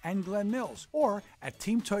 Langhorne, and Glen Mills, or at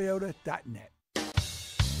teamtoyota.net.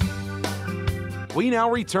 We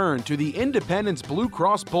now return to the Independence Blue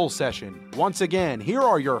Cross Bull Session. Once again, here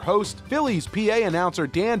are your hosts, Phillies PA announcer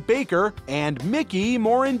Dan Baker and Mickey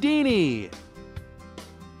Morandini.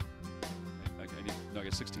 I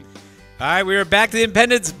get 16. All right, we are back to the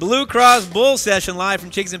Independence Blue Cross Bull Session live from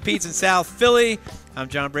Chicks and Pete's in South Philly. I'm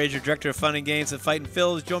John Brazer, Director of Fun and Games at Fightin'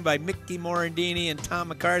 Phillies, joined by Mickey Morandini and Tom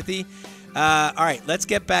McCarthy. All right, let's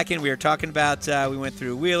get back in. We were talking about, we went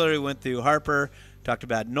through Wheeler, we went through Harper, talked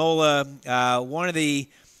about Nola. One of the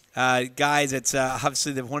guys that's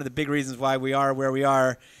obviously one of the big reasons why we are where we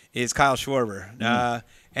are is Kyle Schwarber.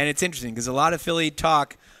 And it's interesting because a lot of Philly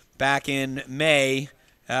talk back in May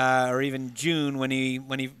or even June when he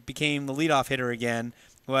became the leadoff hitter again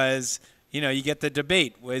was, you get the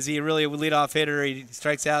debate. Was he really a leadoff hitter? He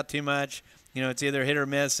strikes out too much. It's either hit or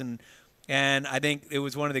miss. And I think it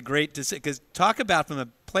was one of the great decisions. Because talk about from a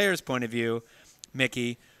player's point of view,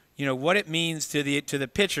 Mickey, what it means to the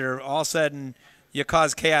pitcher. All of a sudden, you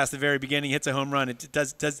cause chaos at the very beginning, hits a home run. It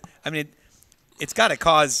does. I mean, it's got to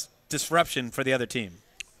cause disruption for the other team.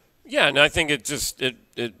 Yeah, and I think it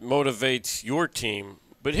motivates your team.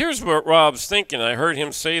 But here's what Rob's thinking. I heard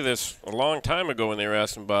him say this a long time ago when they were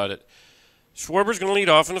asking about it. Schwarber's going to lead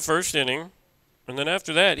off in the first inning, and then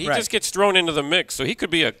after that, he just gets thrown into the mix. So he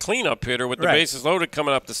could be a cleanup hitter with the bases loaded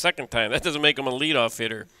coming up the second time. That doesn't make him a leadoff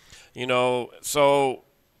hitter. So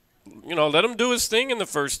let him do his thing in the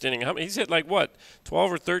first inning. He's hit 12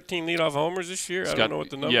 or 13 leadoff homers this year? I don't know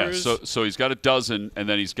what the number is. So he's got a dozen, and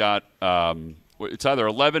then he's got it's either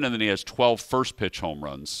 11 and then he has 12 first pitch home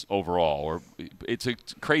runs overall, or it's a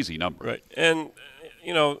crazy number. Right. And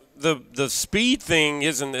the speed thing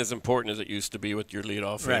isn't as important as it used to be with your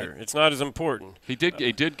leadoff hitter. It's not as important. He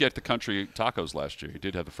did get the country tacos last year. He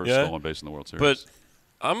did have the first stolen base in the World Series. But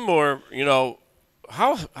I'm more,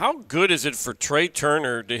 how good is it for Trey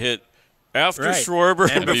Turner to hit after Schwarber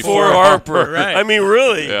and before Harper? Right. I mean,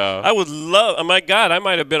 really, yeah. I would love – oh, my God, I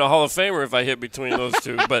might have been a Hall of Famer if I hit between those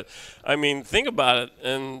two. But, I mean, think about it.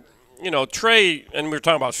 And, Trey – and we were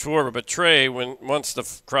talking about Schwarber, but Trey, once the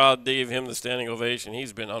crowd gave him the standing ovation,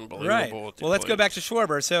 he's been unbelievable. Right. Well, let's go back to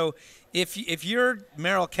Schwarber. So if you're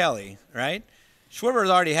Merrill Kelly, right, Schwarber has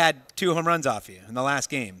already had 2 home runs off you in the last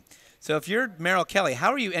game. So if you're Merrill Kelly,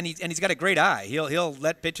 how are you? And he's got a great eye. He'll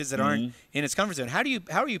let pitches that aren't in his comfort zone. How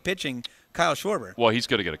are you pitching Kyle Schwarber? Well, he's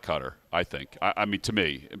going to get a cutter, I think. I mean, to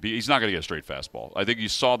me, he's not going to get a straight fastball. I think you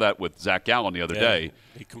saw that with Zach Gallen the other day.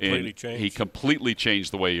 He completely changed. He completely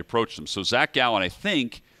changed the way he approached him. So Zach Gallen, I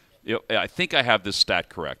think I have this stat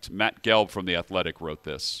correct. Matt Gelb from The Athletic wrote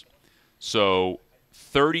this. So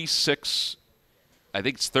 36, I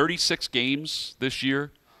think it's 36 games this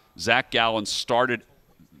year. Zach Gallen started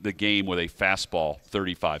the game with a fastball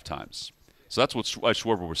 35 times. So that's what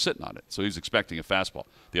Schwarber was sitting on it. So he's expecting a fastball.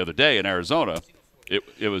 The other day in Arizona, I think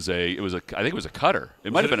it was a cutter.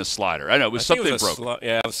 It might have been a slider. I know it was something broke.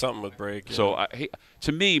 It was something with break. Yeah. So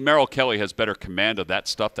to me, Merrill Kelly has better command of that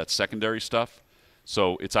stuff, that secondary stuff.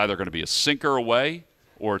 So it's either going to be a sinker away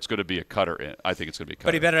or it's going to be a cutter in. I think it's going to be a cutter.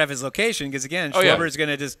 But he better have his location because again, Schwarber is going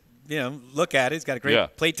to just look at it. He's got a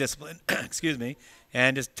great plate discipline. Excuse me.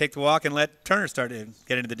 And just take the walk and let Turner start to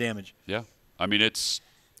get into the damage. Yeah. I mean, it's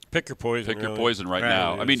pick your poison. Pick your poison right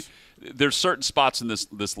now. I mean, there's certain spots in this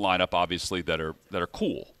lineup, obviously, that are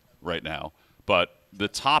cool right now. But the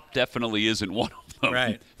top definitely isn't one of them.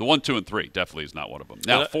 Right. The 1, 2, and 3 definitely is not one of them.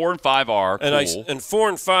 Now, 4 and 5 are cool. And 4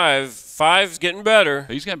 and 5's getting better.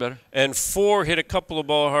 He's getting better. And 4 hit a couple of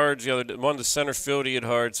ball hards. The other one, the center field, he hit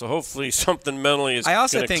hard. So hopefully something mentally is going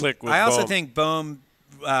to click with Bohm. I also think Bohm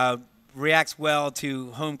reacts well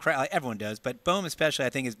to home crowd. Like everyone does, but Bohm especially, I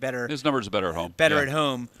think, is better. His numbers are better at home. At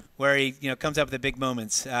home, where he comes up with the big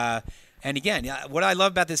moments. And again, what I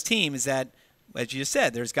love about this team is that, as you just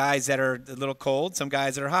said, there's guys that are a little cold, some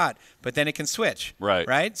guys that are hot, but then it can switch. Right.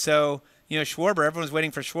 Right. So Schwarber, everyone's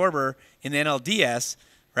waiting for Schwarber in the NLDS,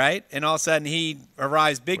 right? And all of a sudden he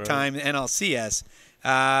arrives big time in NLCS.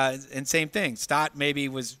 And same thing. Stott maybe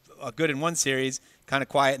was good in one series, kind of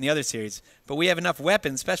quiet in the other series. But we have enough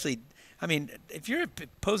weapons, especially. I mean, if you're a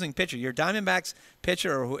opposing pitcher, you're Diamondbacks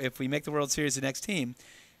pitcher, or if we make the World Series the next team,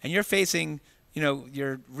 and you're facing,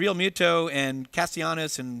 your Real Muto and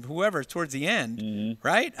Castellanos and whoever towards the end,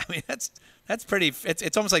 right? I mean, that's pretty.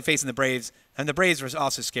 It's almost like facing the Braves, and the Braves were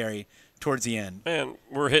also scary towards the end. Man,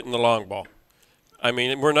 we're hitting the long ball. I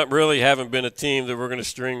mean, we're not really haven't been a team that we're going to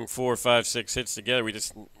string 4, 5, 6 hits together. We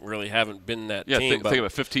just really haven't been that team. Think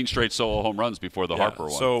about 15 straight solo home runs before the Harper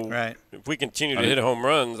one. So if we continue to hit home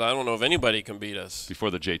runs, I don't know if anybody can beat us.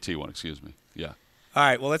 Before the JT one, excuse me. Yeah. All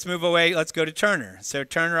right, well, let's move away. Let's go to Turner. So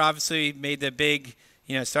Turner obviously made the big,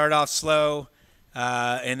 started off slow,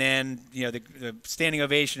 and then, the standing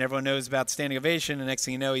ovation. Everyone knows about the standing ovation. The next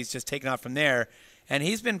thing you know, he's just taken off from there. And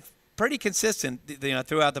he's been pretty consistent,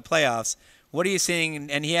 throughout the playoffs. What are you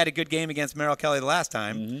seeing? And he had a good game against Merrill Kelly the last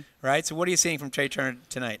time, right? So what are you seeing from Trey Turner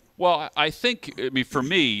tonight? Well, I think, for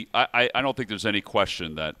me, I don't think there's any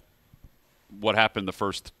question that what happened the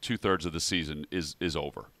first 2/3 of the season is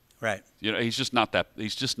over. Right. He's just not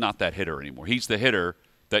that hitter anymore. He's the hitter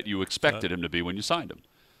that you expected him to be when you signed him.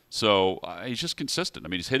 So he's just consistent. I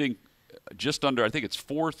mean, he's hitting just under, I think it's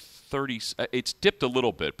 430. It's dipped a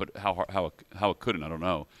little bit, but how it couldn't, I don't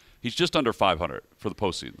know. He's just under 500 for the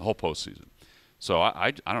postseason, the whole postseason. So I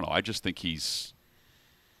don't know. I just think he's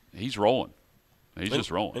rolling. He's just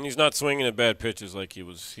rolling. And he's not swinging at bad pitches like he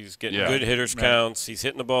was. He's getting good hitters counts. He's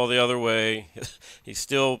hitting the ball the other way. He's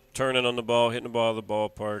still turning on the ball, hitting the ball out of the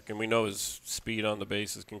ballpark. And we know his speed on the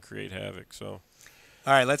bases can create havoc. So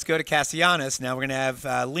All right, let's go to Castellanos. Now we're going to have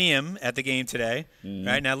Liam at the game today.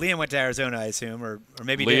 Right now, Liam went to Arizona, I assume, or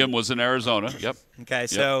maybe Liam was in Arizona. Yep. Okay,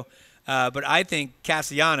 so but I think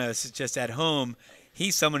Castellanos is just at home.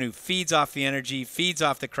 He's someone who feeds off the energy, feeds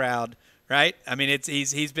off the crowd. Right? I mean,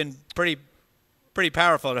 he's been pretty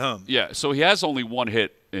powerful at home. Yeah. So he has only one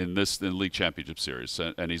hit in the league championship series,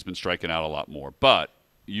 and he's been striking out a lot more. But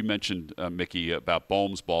you mentioned Mickey about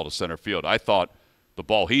Bohm's ball to center field. I thought the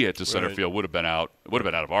ball he hit to center field would have been out. Would have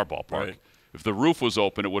been out of our ballpark. Right. If the roof was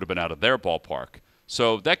open, it would have been out of their ballpark.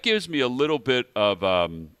 So that gives me a little bit of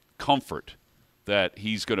comfort that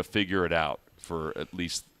he's going to figure it out, for at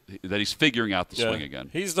least that he's figuring out the swing again.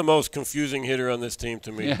 He's the most confusing hitter on this team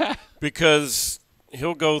to me because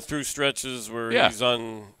he'll go through stretches where he's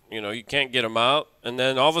on, you can't get him out, and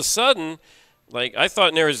then all of a sudden. Like, I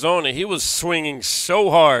thought in Arizona, he was swinging so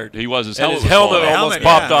hard. He was. His helmet almost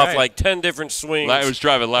popped off like 10 different swings. It was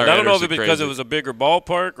driving Larry. And I don't know if Anderson it's because crazy. it was a bigger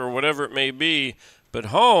ballpark or whatever it may be, but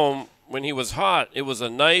home, when he was hot, it was a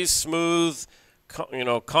nice, smooth,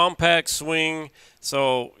 compact swing.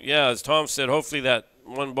 So, yeah, as Tom said, hopefully that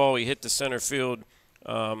one ball he hit to center field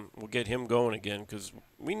will get him going again because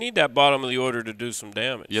we need that bottom of the order to do some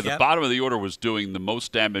damage. Yeah, the bottom of the order was doing the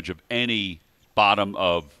most damage of any bottom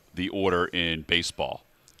of the order in baseball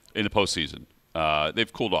in the postseason.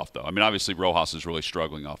 They've cooled off, though. I mean, obviously, Rojas is really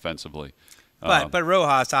struggling offensively. But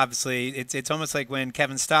Rojas, obviously, it's almost like when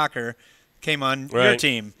Kevin Stocker came on your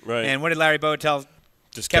team. Right. And what did Larry Bow tell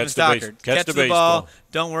Just Kevin Stocker? Catch the ball.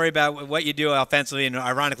 Don't worry about what you do offensively. And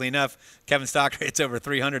ironically enough, Kevin Stocker hits over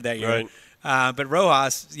 300 that year. Right. But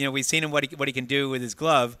Rojas, we've seen him what he can do with his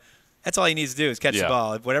glove. That's all he needs to do is catch the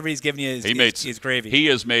ball. Whatever he's giving you is gravy. He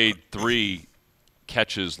has made 3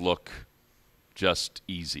 catches look just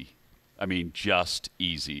easy. I mean, just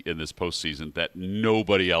easy in this postseason that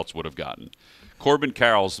nobody else would have gotten. Corbin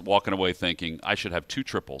Carroll's walking away thinking, I should have 2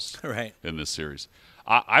 triples in this series.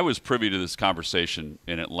 I was privy to this conversation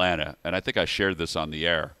in Atlanta, and I think I shared this on the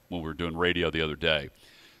air when we were doing radio the other day.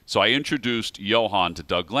 So I introduced Johan to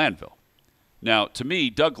Doug Glanville. Now, to me,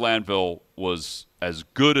 Doug Glanville was as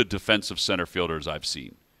good a defensive center fielder as I've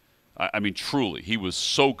seen. I mean, truly, he was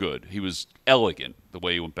so good. He was elegant the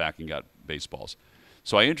way he went back and got baseballs.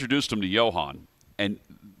 So I introduced him to Johan, and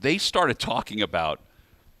they started talking about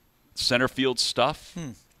center field stuff,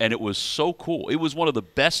 and it was so cool. It was one of the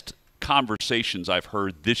best conversations I've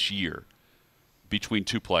heard this year between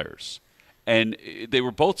 2 players. And they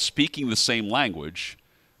were both speaking the same language.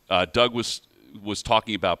 Doug was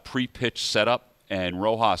talking about pre-pitch setup, and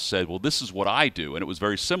Rojas said, well, this is what I do, and it was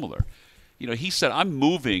very similar. He said, I'm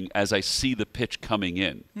moving as I see the pitch coming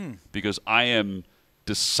in because I am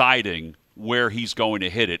deciding where he's going to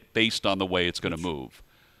hit it based on the way it's going to move.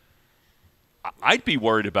 I'd be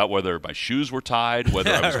worried about whether my shoes were tied,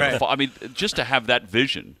 whether I was going to fall. I mean, just to have that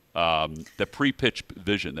vision, the pre-pitch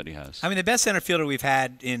vision that he has. I mean, the best center fielder we've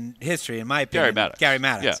had in history, in my opinion, Gary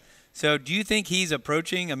Maddox. Yeah. So do you think he's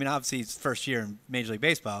approaching, I mean, obviously it's first year in Major League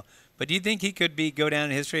Baseball, but do you think he could go down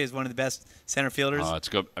in history as one of the best center fielders? It's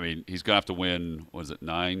good. I mean, he's going to have to win,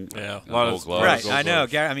 9? Yeah, a lot of gloves. Right, I know.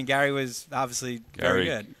 Gary was obviously very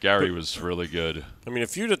good. Gary was really good. I mean,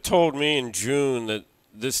 if you'd have told me in June that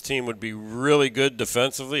this team would be really good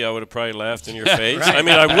defensively, I would have probably laughed in your face. Right. I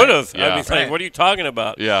mean, I would have. Yeah. I'd be like, what are you talking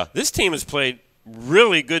about? Yeah. This team has played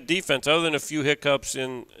really good defense other than a few hiccups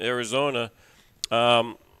in Arizona.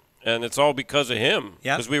 And it's all because of him.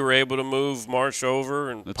 Because we were able to move Marsh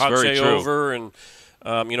over and Pache over. And,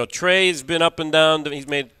 Trey's been up and down. He's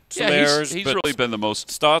made some errors. He's really been the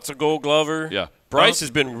most. Stott's a Gold Glover. Yeah. Bryce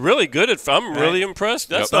has been really good at. I'm really impressed.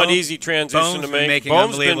 That's not easy transition to make. Making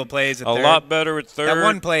unbelievable plays at a third. lot better at third. That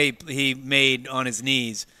one play he made on his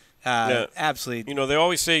knees, absolutely. They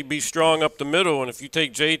always say be strong up the middle, and if you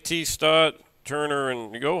take JT, Stott, Turner,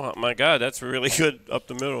 and you go, oh my God, that's really good up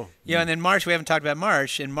the middle. Yeah, and then Marsh, we haven't talked about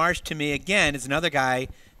Marsh, and Marsh to me, again, is another guy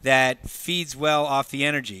that feeds well off the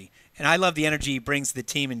energy. And I love the energy he brings to the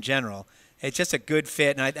team in general. It's just a good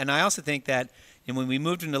fit, and I also think that when we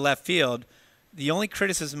moved him to left field, the only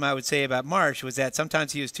criticism I would say about Marsh was that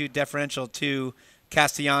sometimes he was too deferential to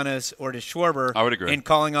Castellanos or to Schwarber. I would agree. In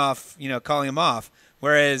calling him off.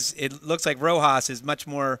 Whereas it looks like Rojas is much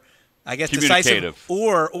more, I guess, decisive.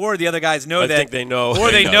 Or the other guys know that. I think they know. Or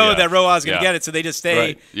they know that Rojas is going to get it, so they just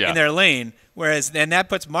stay in their lane. And that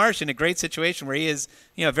puts Marsh in a great situation where he is,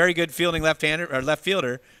 a very good fielding left-hander or left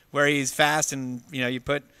fielder, where he's fast and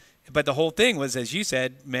But the whole thing was, as you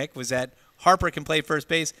said, Mick, was that Harper can play first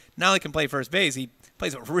base. Not only can play first base, he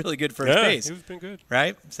plays a really good first base. He's been good.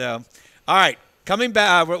 Right? So, all right. Coming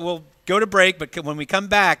back, we'll go to break, but when we come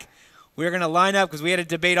back, we're going to line up, because we had a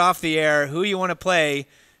debate off the air, who you want to play,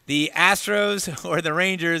 the Astros or the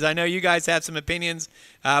Rangers. I know you guys have some opinions,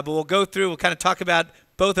 but we'll go through. We'll kind of talk about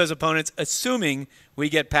both those opponents, assuming we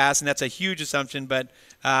get past, and that's a huge assumption. But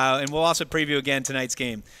and we'll also preview again tonight's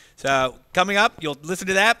game. So coming up, you'll listen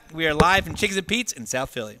to that. We are live from Chickies and Pete's in South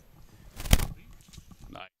Philly.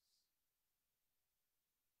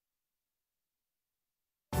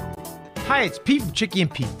 Hi, it's Pete from Chickie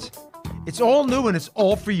and Pete's. It's all new and it's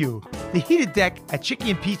all for you. The heated deck at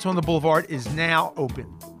Chickie and Pete's on the Boulevard is now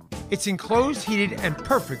open. It's enclosed, heated, and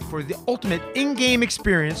perfect for the ultimate in-game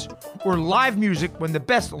experience or live music when the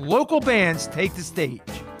best local bands take the stage.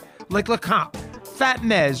 Like LeComp, Fat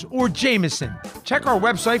Mez, or Jameson. Check our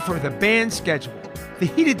website for the band schedule. The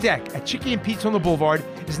heated deck at Chickie and Pete's on the Boulevard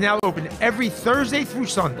is now open every Thursday through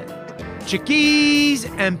Sunday. Chickies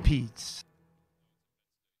and Pete's.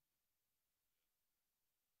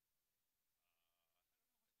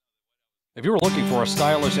 If you're looking for a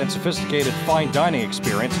stylish and sophisticated fine dining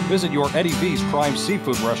experience, visit your Eddie V's Prime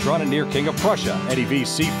Seafood restaurant near King of Prussia. Eddie V's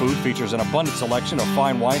Seafood features an abundant selection of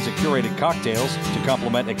fine wines and curated cocktails to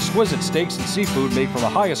complement exquisite steaks and seafood made from the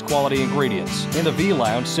highest quality ingredients. In the V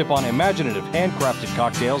Lounge, sip on imaginative handcrafted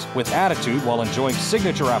cocktails with attitude while enjoying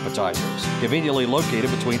signature appetizers. Conveniently located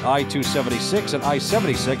between I-276 and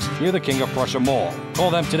I-76 near the King of Prussia Mall. Call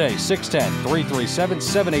them today,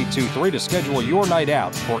 610-337-7823 to schedule your night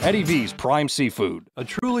out for Eddie V's Prime Seafood. A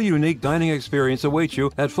truly unique dining experience awaits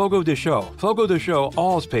you at Fogo de Chão. Fogo de Chão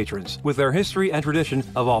awes patrons with their history and tradition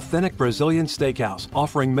of authentic Brazilian steakhouse,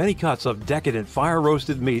 offering many cuts of decadent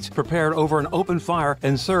fire-roasted meats prepared over an open fire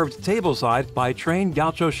and served tableside by trained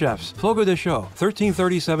gaucho chefs. Fogo de Chão,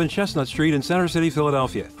 1337 Chestnut Street in Center City,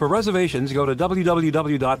 Philadelphia. For reservations, go to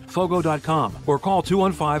www.fogo.com or call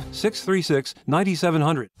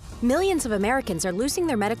 215-636-9700. Millions of Americans are losing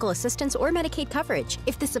their medical assistance or Medicaid coverage.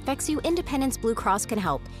 If this affects you, Independence Blue Cross can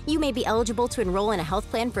help. You may be eligible to enroll in a health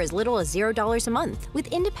plan for as little as $0 a month. With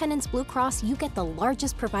Independence Blue Cross, you get the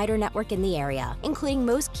largest provider network in the area, including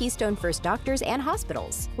most Keystone First doctors and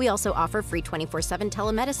hospitals. We also offer free 24/7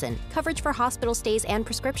 telemedicine, coverage for hospital stays and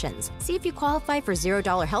prescriptions. See if you qualify for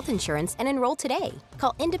 $0 health insurance and enroll today.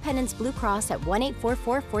 Call Independence Blue Cross at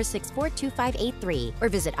 1-844-464-2583 or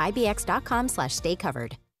visit ibx.com/stay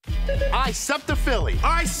covered. I SEPTA Philly.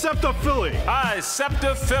 I SEPTA Phillie. I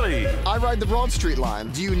SEPTA Phillie. I ride the Broad Street line.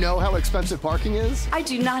 Do you know how expensive parking is? I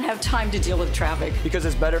do not have time to deal with traffic. Because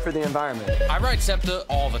it's better for the environment. I ride SEPTA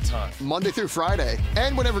all the time. Monday through Friday,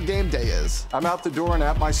 and whenever game day is. I'm out the door and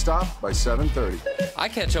at my stop by 7:30. I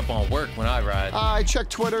catch up on work when I ride. I check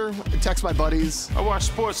Twitter, text my buddies. I watch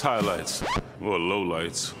sports highlights. Or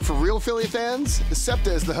lowlights. For real Philly fans,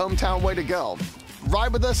 SEPTA is the hometown way to go.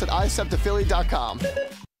 Ride with us at iseptaphilly.com.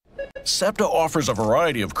 SEPTA offers a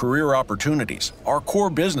variety of career opportunities. Our core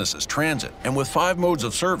business is transit, and with 5 modes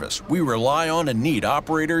of service, we rely on and need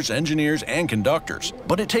operators, engineers, and conductors.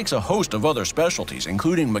 But it takes a host of other specialties,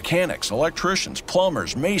 including mechanics, electricians,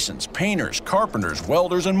 plumbers, masons, painters, carpenters,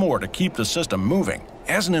 welders, and more to keep the system moving.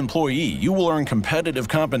 As an employee, you will earn competitive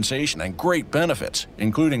compensation and great benefits,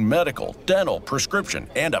 including medical, dental, prescription,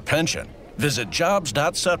 and a pension. Visit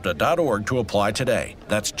jobs.septa.org to apply today.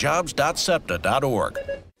 That's jobs.septa.org.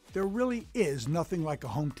 There really is nothing like a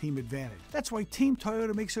home team advantage. That's why Team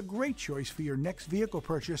Toyota makes a great choice for your next vehicle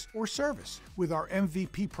purchase or service. With our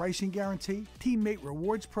MVP pricing guarantee, teammate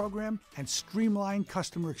rewards program, and streamlined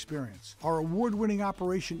customer experience, our award-winning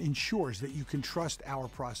operation ensures that you can trust our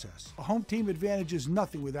process. A home team advantage is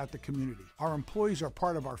nothing without the community. Our employees are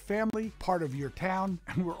part of our family, part of your town,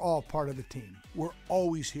 and we're all part of the team. We're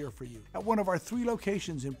always here for you at one of our 3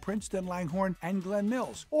 locations in Princeton, Langhorne, and Glen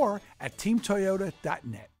Mills, or at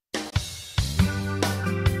teamtoyota.net.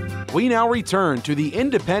 We now return to the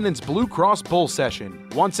Independence Blue Cross Bull Session.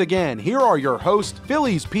 Once again, here are your hosts,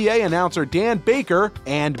 Phillies PA announcer Dan Baker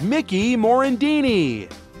and Mickey Morandini.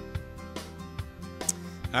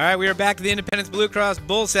 All right, we are back to the Independence Blue Cross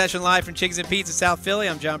Bull Session live from Chickies and Pete's in South Philly.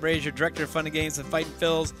 I'm John Brazer, Director of Fun and Games of Fighting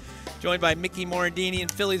Phils, joined by Mickey Morandini and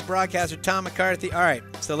Phillies broadcaster Tom McCarthy. All right,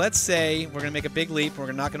 so let's say we're going to make a big leap. We're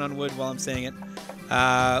going to knock it on wood while I'm saying it.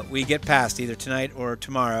 We get past either tonight or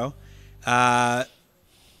tomorrow.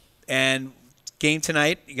 And game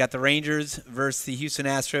tonight, you got the Rangers versus the Houston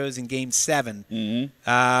Astros in Game 7. Mm-hmm.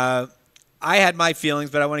 I had my feelings,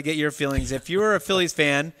 but I want to get your feelings. If you were a Phillies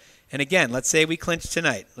fan, and again, let's say we clinch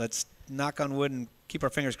tonight. Let's knock on wood and keep our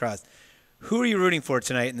fingers crossed. Who are you rooting for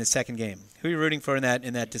tonight in the second game? Who are you rooting for in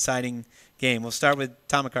that deciding game? We'll start with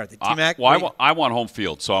Tom McCarthy. T-Mac? I want home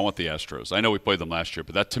field, so I want the Astros. I know we played them last year,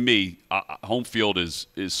 but that to me, home field is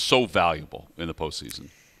so valuable in the postseason.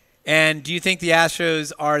 And do you think the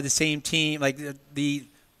Astros are the same team? Like the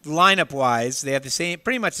lineup-wise, they have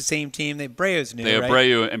pretty much the same team. Abreu's new, They have right?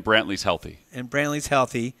 Abreu and Brantley's healthy. And Brantley's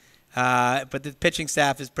healthy. But the pitching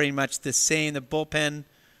staff is pretty much the same. The bullpen,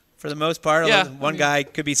 for the most part, one guy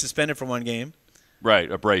could be suspended for one game. Right,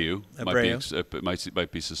 Abreu.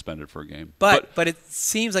 Might be suspended for a game. But it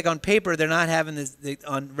seems like on paper they're not having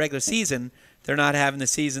on regular season. They're not having the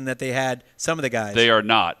season that they had some of the guys. They are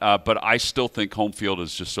not. But I still think home field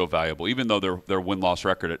is just so valuable, even though their win-loss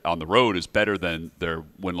record on the road is better than their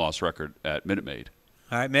win-loss record at Minute Maid.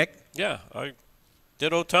 All right, Mick? Yeah, I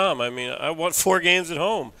ditto Tom. I mean, I want 4 games at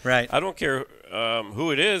home. Right. I don't care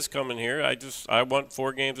who it is coming here. I want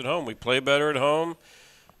 4 games at home. We play better at home.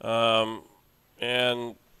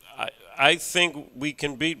 And I think we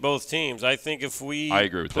can beat both teams. I think if we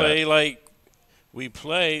play like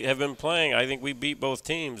have been playing, I think we beat both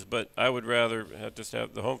teams. But I would rather have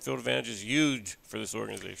the home field advantage is huge for this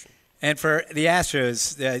organization. And for the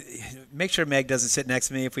Astros, make sure Meg doesn't sit next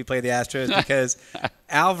to me if we play the Astros because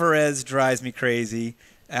Alvarez drives me crazy.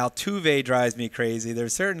 Altuve drives me crazy.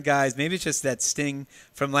 There's certain guys, maybe it's just that sting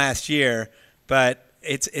from last year, but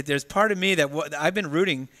there's part of me that I've been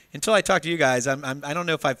rooting until I talk to you guys. I don't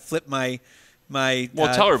know if I flipped my. Well,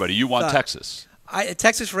 tell everybody you want Texas.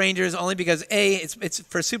 Texas Rangers only because it's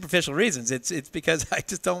for superficial reasons. It's because I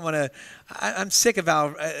just don't want to. I'm sick of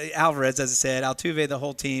Alvarez, as I said, Altuve, the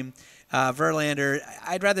whole team, Verlander.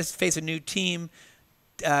 I'd rather face a new team.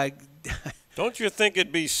 Don't you think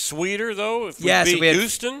it'd be sweeter though if we beat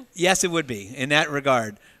Houston? Yes, it would be in that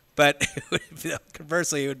regard. But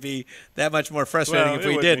conversely, it would be that much more frustrating if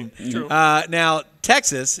we didn't. Now,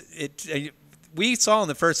 Texas, we saw in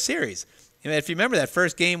the first series. If you remember that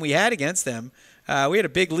first game we had against them, we had a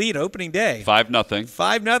big lead opening day. 5-0.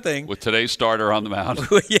 5-0. With today's starter on the mound.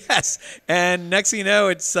 Yes. And next thing you know,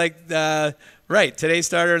 it's like, today's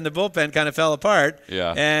starter in the bullpen kind of fell apart.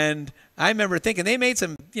 Yeah. And I remember thinking they made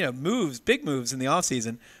some, moves, big moves in the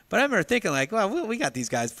offseason. But I remember thinking, we got these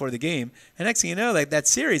guys before the game. And next thing you know, that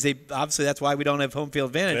series, obviously that's why we don't have home field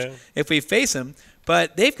advantage if we face them.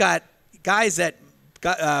 But they've got guys that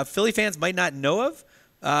Philly fans might not know of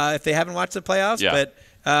if they haven't watched the playoffs. Yeah.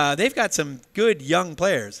 But they've got some good young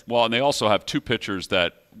players. Well, and they also have 2 pitchers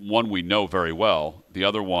that one we know very well. The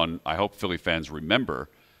other one I hope Philly fans remember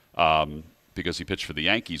because he pitched for the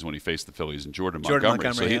Yankees when he faced the Phillies and Jordan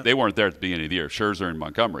Montgomery. So they weren't there at the beginning of the year. Scherzer and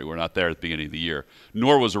Montgomery were not there at the beginning of the year,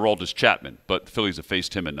 nor was Aroldis Chapman, but the Phillies have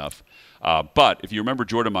faced him enough. But if you remember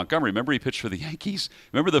Jordan Montgomery, remember he pitched for the Yankees?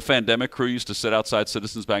 Remember the Pandemic crew used to sit outside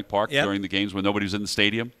Citizens Bank Park during the games when nobody was in the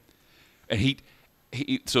stadium? And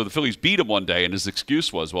so the Phillies beat him one day, and his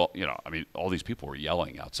excuse was, all these people were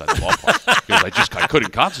yelling outside the ballpark because I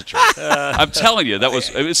couldn't concentrate. I'm telling you,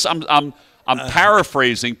 I'm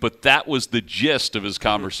paraphrasing, but that was the gist of his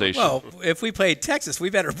conversation. Well, if we played Texas, we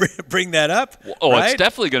better bring that up. It's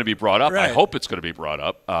definitely going to be brought up. Right. I hope it's going to be brought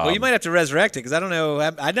up. You might have to resurrect it because I don't know.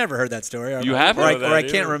 I never heard that story. You haven't? Or I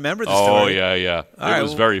can't remember the story. Oh, yeah. It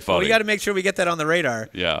was very funny. Well, we got to make sure we get that on the radar.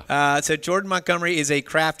 Yeah. So Jordan Montgomery is a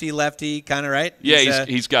crafty lefty, kind of, right? Yeah,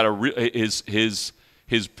 he's got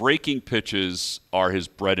his breaking pitches are his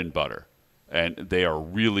bread and butter, and they are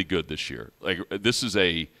really good this year.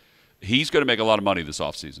 He's going to make a lot of money this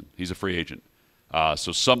offseason. He's a free agent.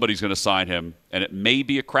 So somebody's going to sign him, and it may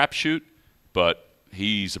be a crapshoot, but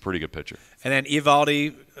he's a pretty good pitcher. And then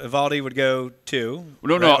Evaldi would go 2.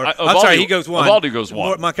 No, right? I'm sorry, he goes 1. Evaldi goes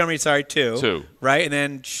 1. Montgomery, 2. 2. Right, and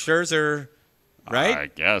then Scherzer, right? I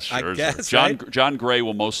guess Scherzer. John Gray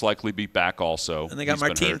will most likely be back also. And they got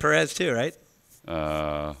Martin Perez too, right?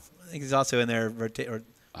 I think he's also in there.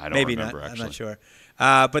 I don't maybe remember, not. actually. I'm not sure.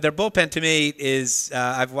 But their bullpen to me is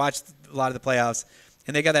I've watched a lot of the playoffs,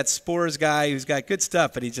 and they got that Spores guy who's got good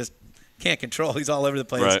stuff, but he just can't control. He's all over the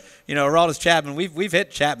place. Right. Aroldis Chapman. We've hit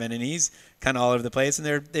Chapman, and he's kind of all over the place.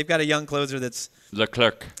 And they've got a young closer that's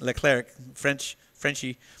Leclerc,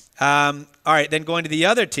 Frenchie. All right, then going to the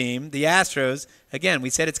other team, the Astros. Again, we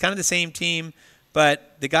said it's kind of the same team,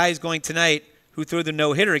 but the guy who's going tonight, who threw the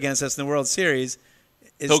no-hitter against us in the World Series,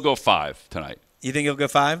 he'll go 5 tonight. You think he'll go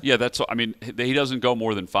 5? Yeah, he doesn't go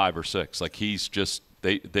more than 5 or 6. He's just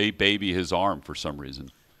they baby his arm for some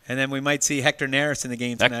reason. And then we might see Hector Neris in the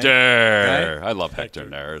game tonight. Hector! Right? I love Hector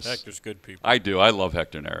Neris. Hector's good people. I do. I love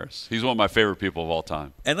Hector Neris. He's one of my favorite people of all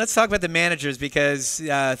time. And let's talk about the managers because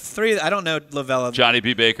 3. I don't know Lovella. Johnny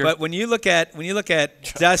B. Baker. But when you look at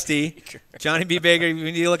Dusty, Johnny B. Baker.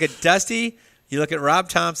 When you look at Dusty, you look at Rob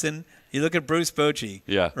Thompson, you look at Bruce Bochy.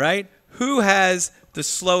 Yeah. Right. Who has the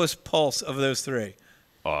slowest pulse of those 3?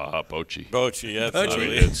 Bochy. Bochy,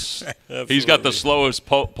 absolutely. He's got the slowest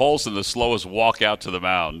pulse and the slowest walk out to the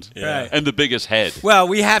mound, and the biggest head. Well,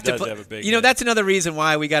 we have to. You know, that's another reason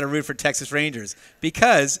why we got to root for Texas Rangers,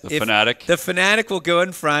 because the Fanatic will go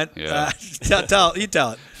in front. Yeah. Tell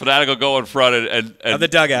it. Fanatic will go in front and of the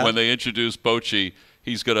dugout. When they introduce Bochy,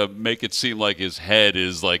 he's going to make it seem like his head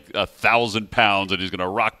is like 1,000 pounds, and he's going to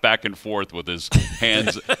rock back and forth with his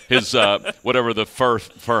hands, his whatever the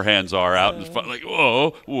fur hands are out in front, like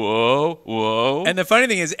whoa, whoa, whoa. And the funny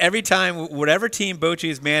thing is, every time, whatever team Bochy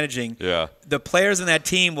is managing, the players on that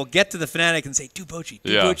team will get to the Fanatic and say, "Do Bochy,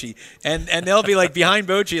 do Bochy," and they'll be like behind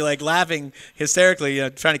Bochy, like laughing hysterically,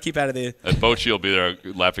 trying to keep out of the. And Bochy will be there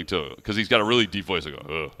laughing too, because he's got a really deep voice.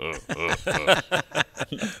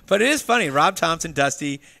 But it is funny. Rob Thompson,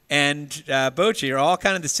 Dusty, and Bochy are all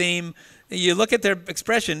kind of the same. You look at their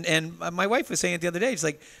expression, and my wife was saying it the other day. She's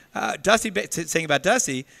like, Dusty saying about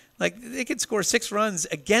Dusty, like they could score 6 runs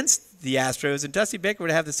against the Astros, and Dusty Baker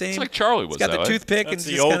would have the same. It's like Charlie was. He's got the toothpick. That's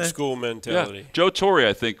and the old school mentality. Yeah. Joe Torre,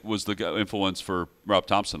 I think, was the influence for Rob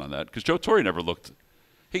Thompson on that, because Joe Torre never looked.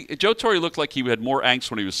 Joe Torre looked like he had more angst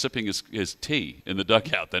when he was sipping his tea in the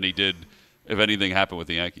dugout than he did if anything happened with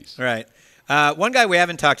the Yankees. Right. One guy we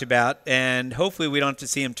haven't talked about, and hopefully we don't have to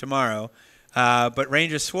see him tomorrow, but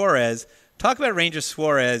Ranger Suarez. Talk about Ranger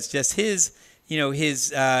Suarez, just his,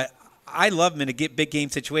 I love him in a big game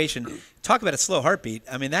situation. Talk about a slow heartbeat.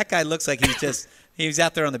 I mean, that guy looks like he's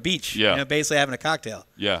out there on the beach, basically having a cocktail.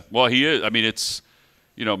 Yeah, well, he is. I mean, it's,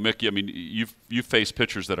 Mickey, I mean, you've faced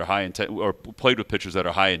pitchers that are high intensity, or played with pitchers that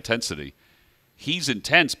are high intensity. He's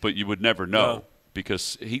intense, but you would never know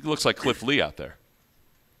because he looks like Cliff Lee out there.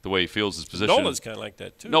 The way he feels his position. Nola's kind of like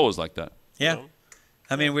that, too. Nola's like that. Yeah.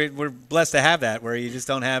 I mean, we're blessed to have that, where you just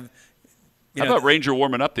don't have. How about Ranger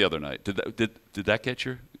warming up the other night? Did that get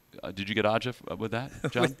your? Did you get Aja with that,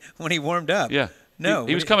 John? when he warmed up? Yeah. No.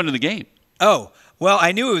 He was coming to the game. Oh, well,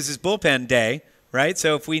 I knew it was his bullpen day, right?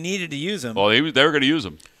 So if we needed to use him. Well, they were going to use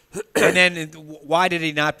him. And then why did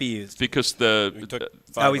he not be used? Because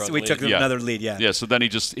we took another lead, yeah. Yeah, so then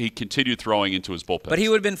he continued throwing into his bullpen. But he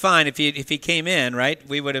would have been fine if he came in, right?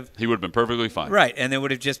 He would have been perfectly fine. Right, and there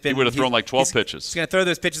would have just been. He would have thrown like 12 pitches. He's going to throw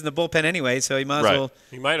those pitches in the bullpen anyway, so he might as well.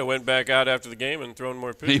 He might have went back out after the game and thrown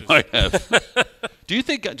more pitches. He might have. Do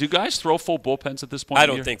guys throw full bullpens at this point? I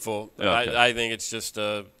don't think full. Okay. I think it's just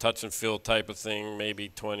a touch and feel type of thing, maybe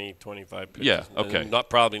 20, 25 pitches. Yeah, okay. And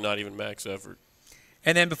probably not even max effort.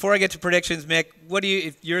 And then before I get to predictions, Mick,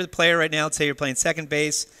 if you're the player right now, let's say you're playing second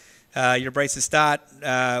base, you're Bryce Stott,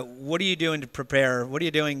 what are you doing to prepare? What are you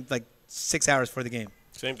doing like 6 hours before the game?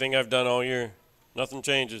 Same thing I've done all year. Nothing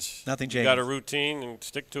changes. Nothing changes. You got a routine and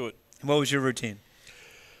stick to it. And what was your routine?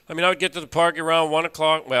 I mean, I would get to the park around 1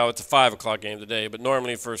 o'clock. Well, it's a 5 o'clock game today, but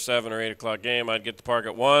normally for a 7 or 8 o'clock game, I'd get to the park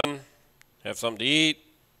at 1, have something to eat,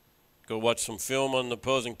 go watch some film on the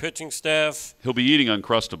opposing pitching staff. He'll be eating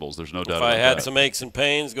Uncrustables. There's no doubt about that. If I had some aches and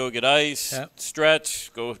pains, go get ice,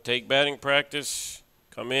 stretch, go take batting practice,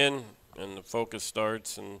 come in, and the focus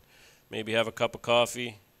starts, and maybe have a cup of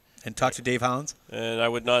coffee. And talk to Dave Hollins? And I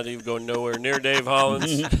would not even go nowhere near Dave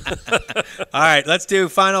Hollins. All right, let's do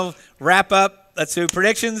final wrap-up. Let's do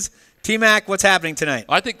predictions. T-Mac, what's happening tonight?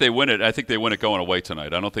 I think they win it. I think they win it going away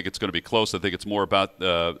tonight. I don't think it's going to be close. I think it's more about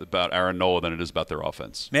Aaron Nola than it is about their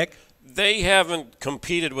offense. Mick? They haven't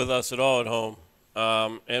competed with us at all at home.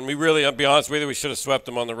 And we really, I'll be honest with you, we should have swept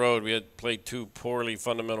them on the road. We had played 2 poorly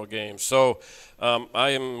fundamental games. So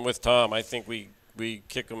I am with Tom. I think we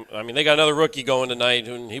kick them. I mean, they got another rookie going tonight,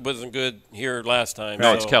 and he wasn't good here last time.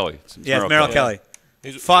 No, it's Kelly. It's Merrill Kelly.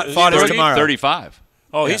 Fought is tomorrow. 35.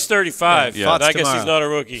 Oh, he's 35. Yeah. I guess he's not a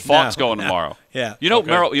rookie. Fault's going tomorrow. Yeah.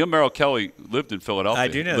 Merrill Kelly lived in Philadelphia. I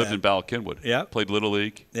do know lived that. in Ballard-Kinwood. Yeah. Played Little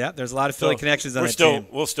League. Yeah, there's a lot of Philly connections on that team.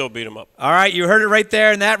 We'll still beat them up. All right, you heard it right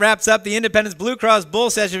there, and that wraps up the Independence Blue Cross Bull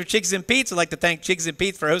Session for Chickies and Pete's. I'd like to thank Chickies and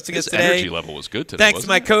Pete's for hosting us today. His energy level was good today. Thanks to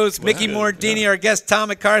my co-host, Mickey Morandini, our guest, Tom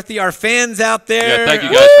McCarthy, our fans out there. Yeah, thank you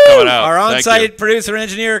guys for coming out. Our on-site producer and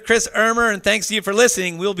engineer, Chris Ermer, and thanks to you for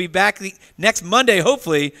listening. We'll be back next Monday,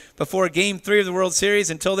 hopefully, before Game 3 of the World Series.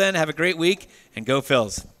 Until then, have a great week, and go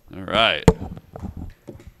Phils. All right.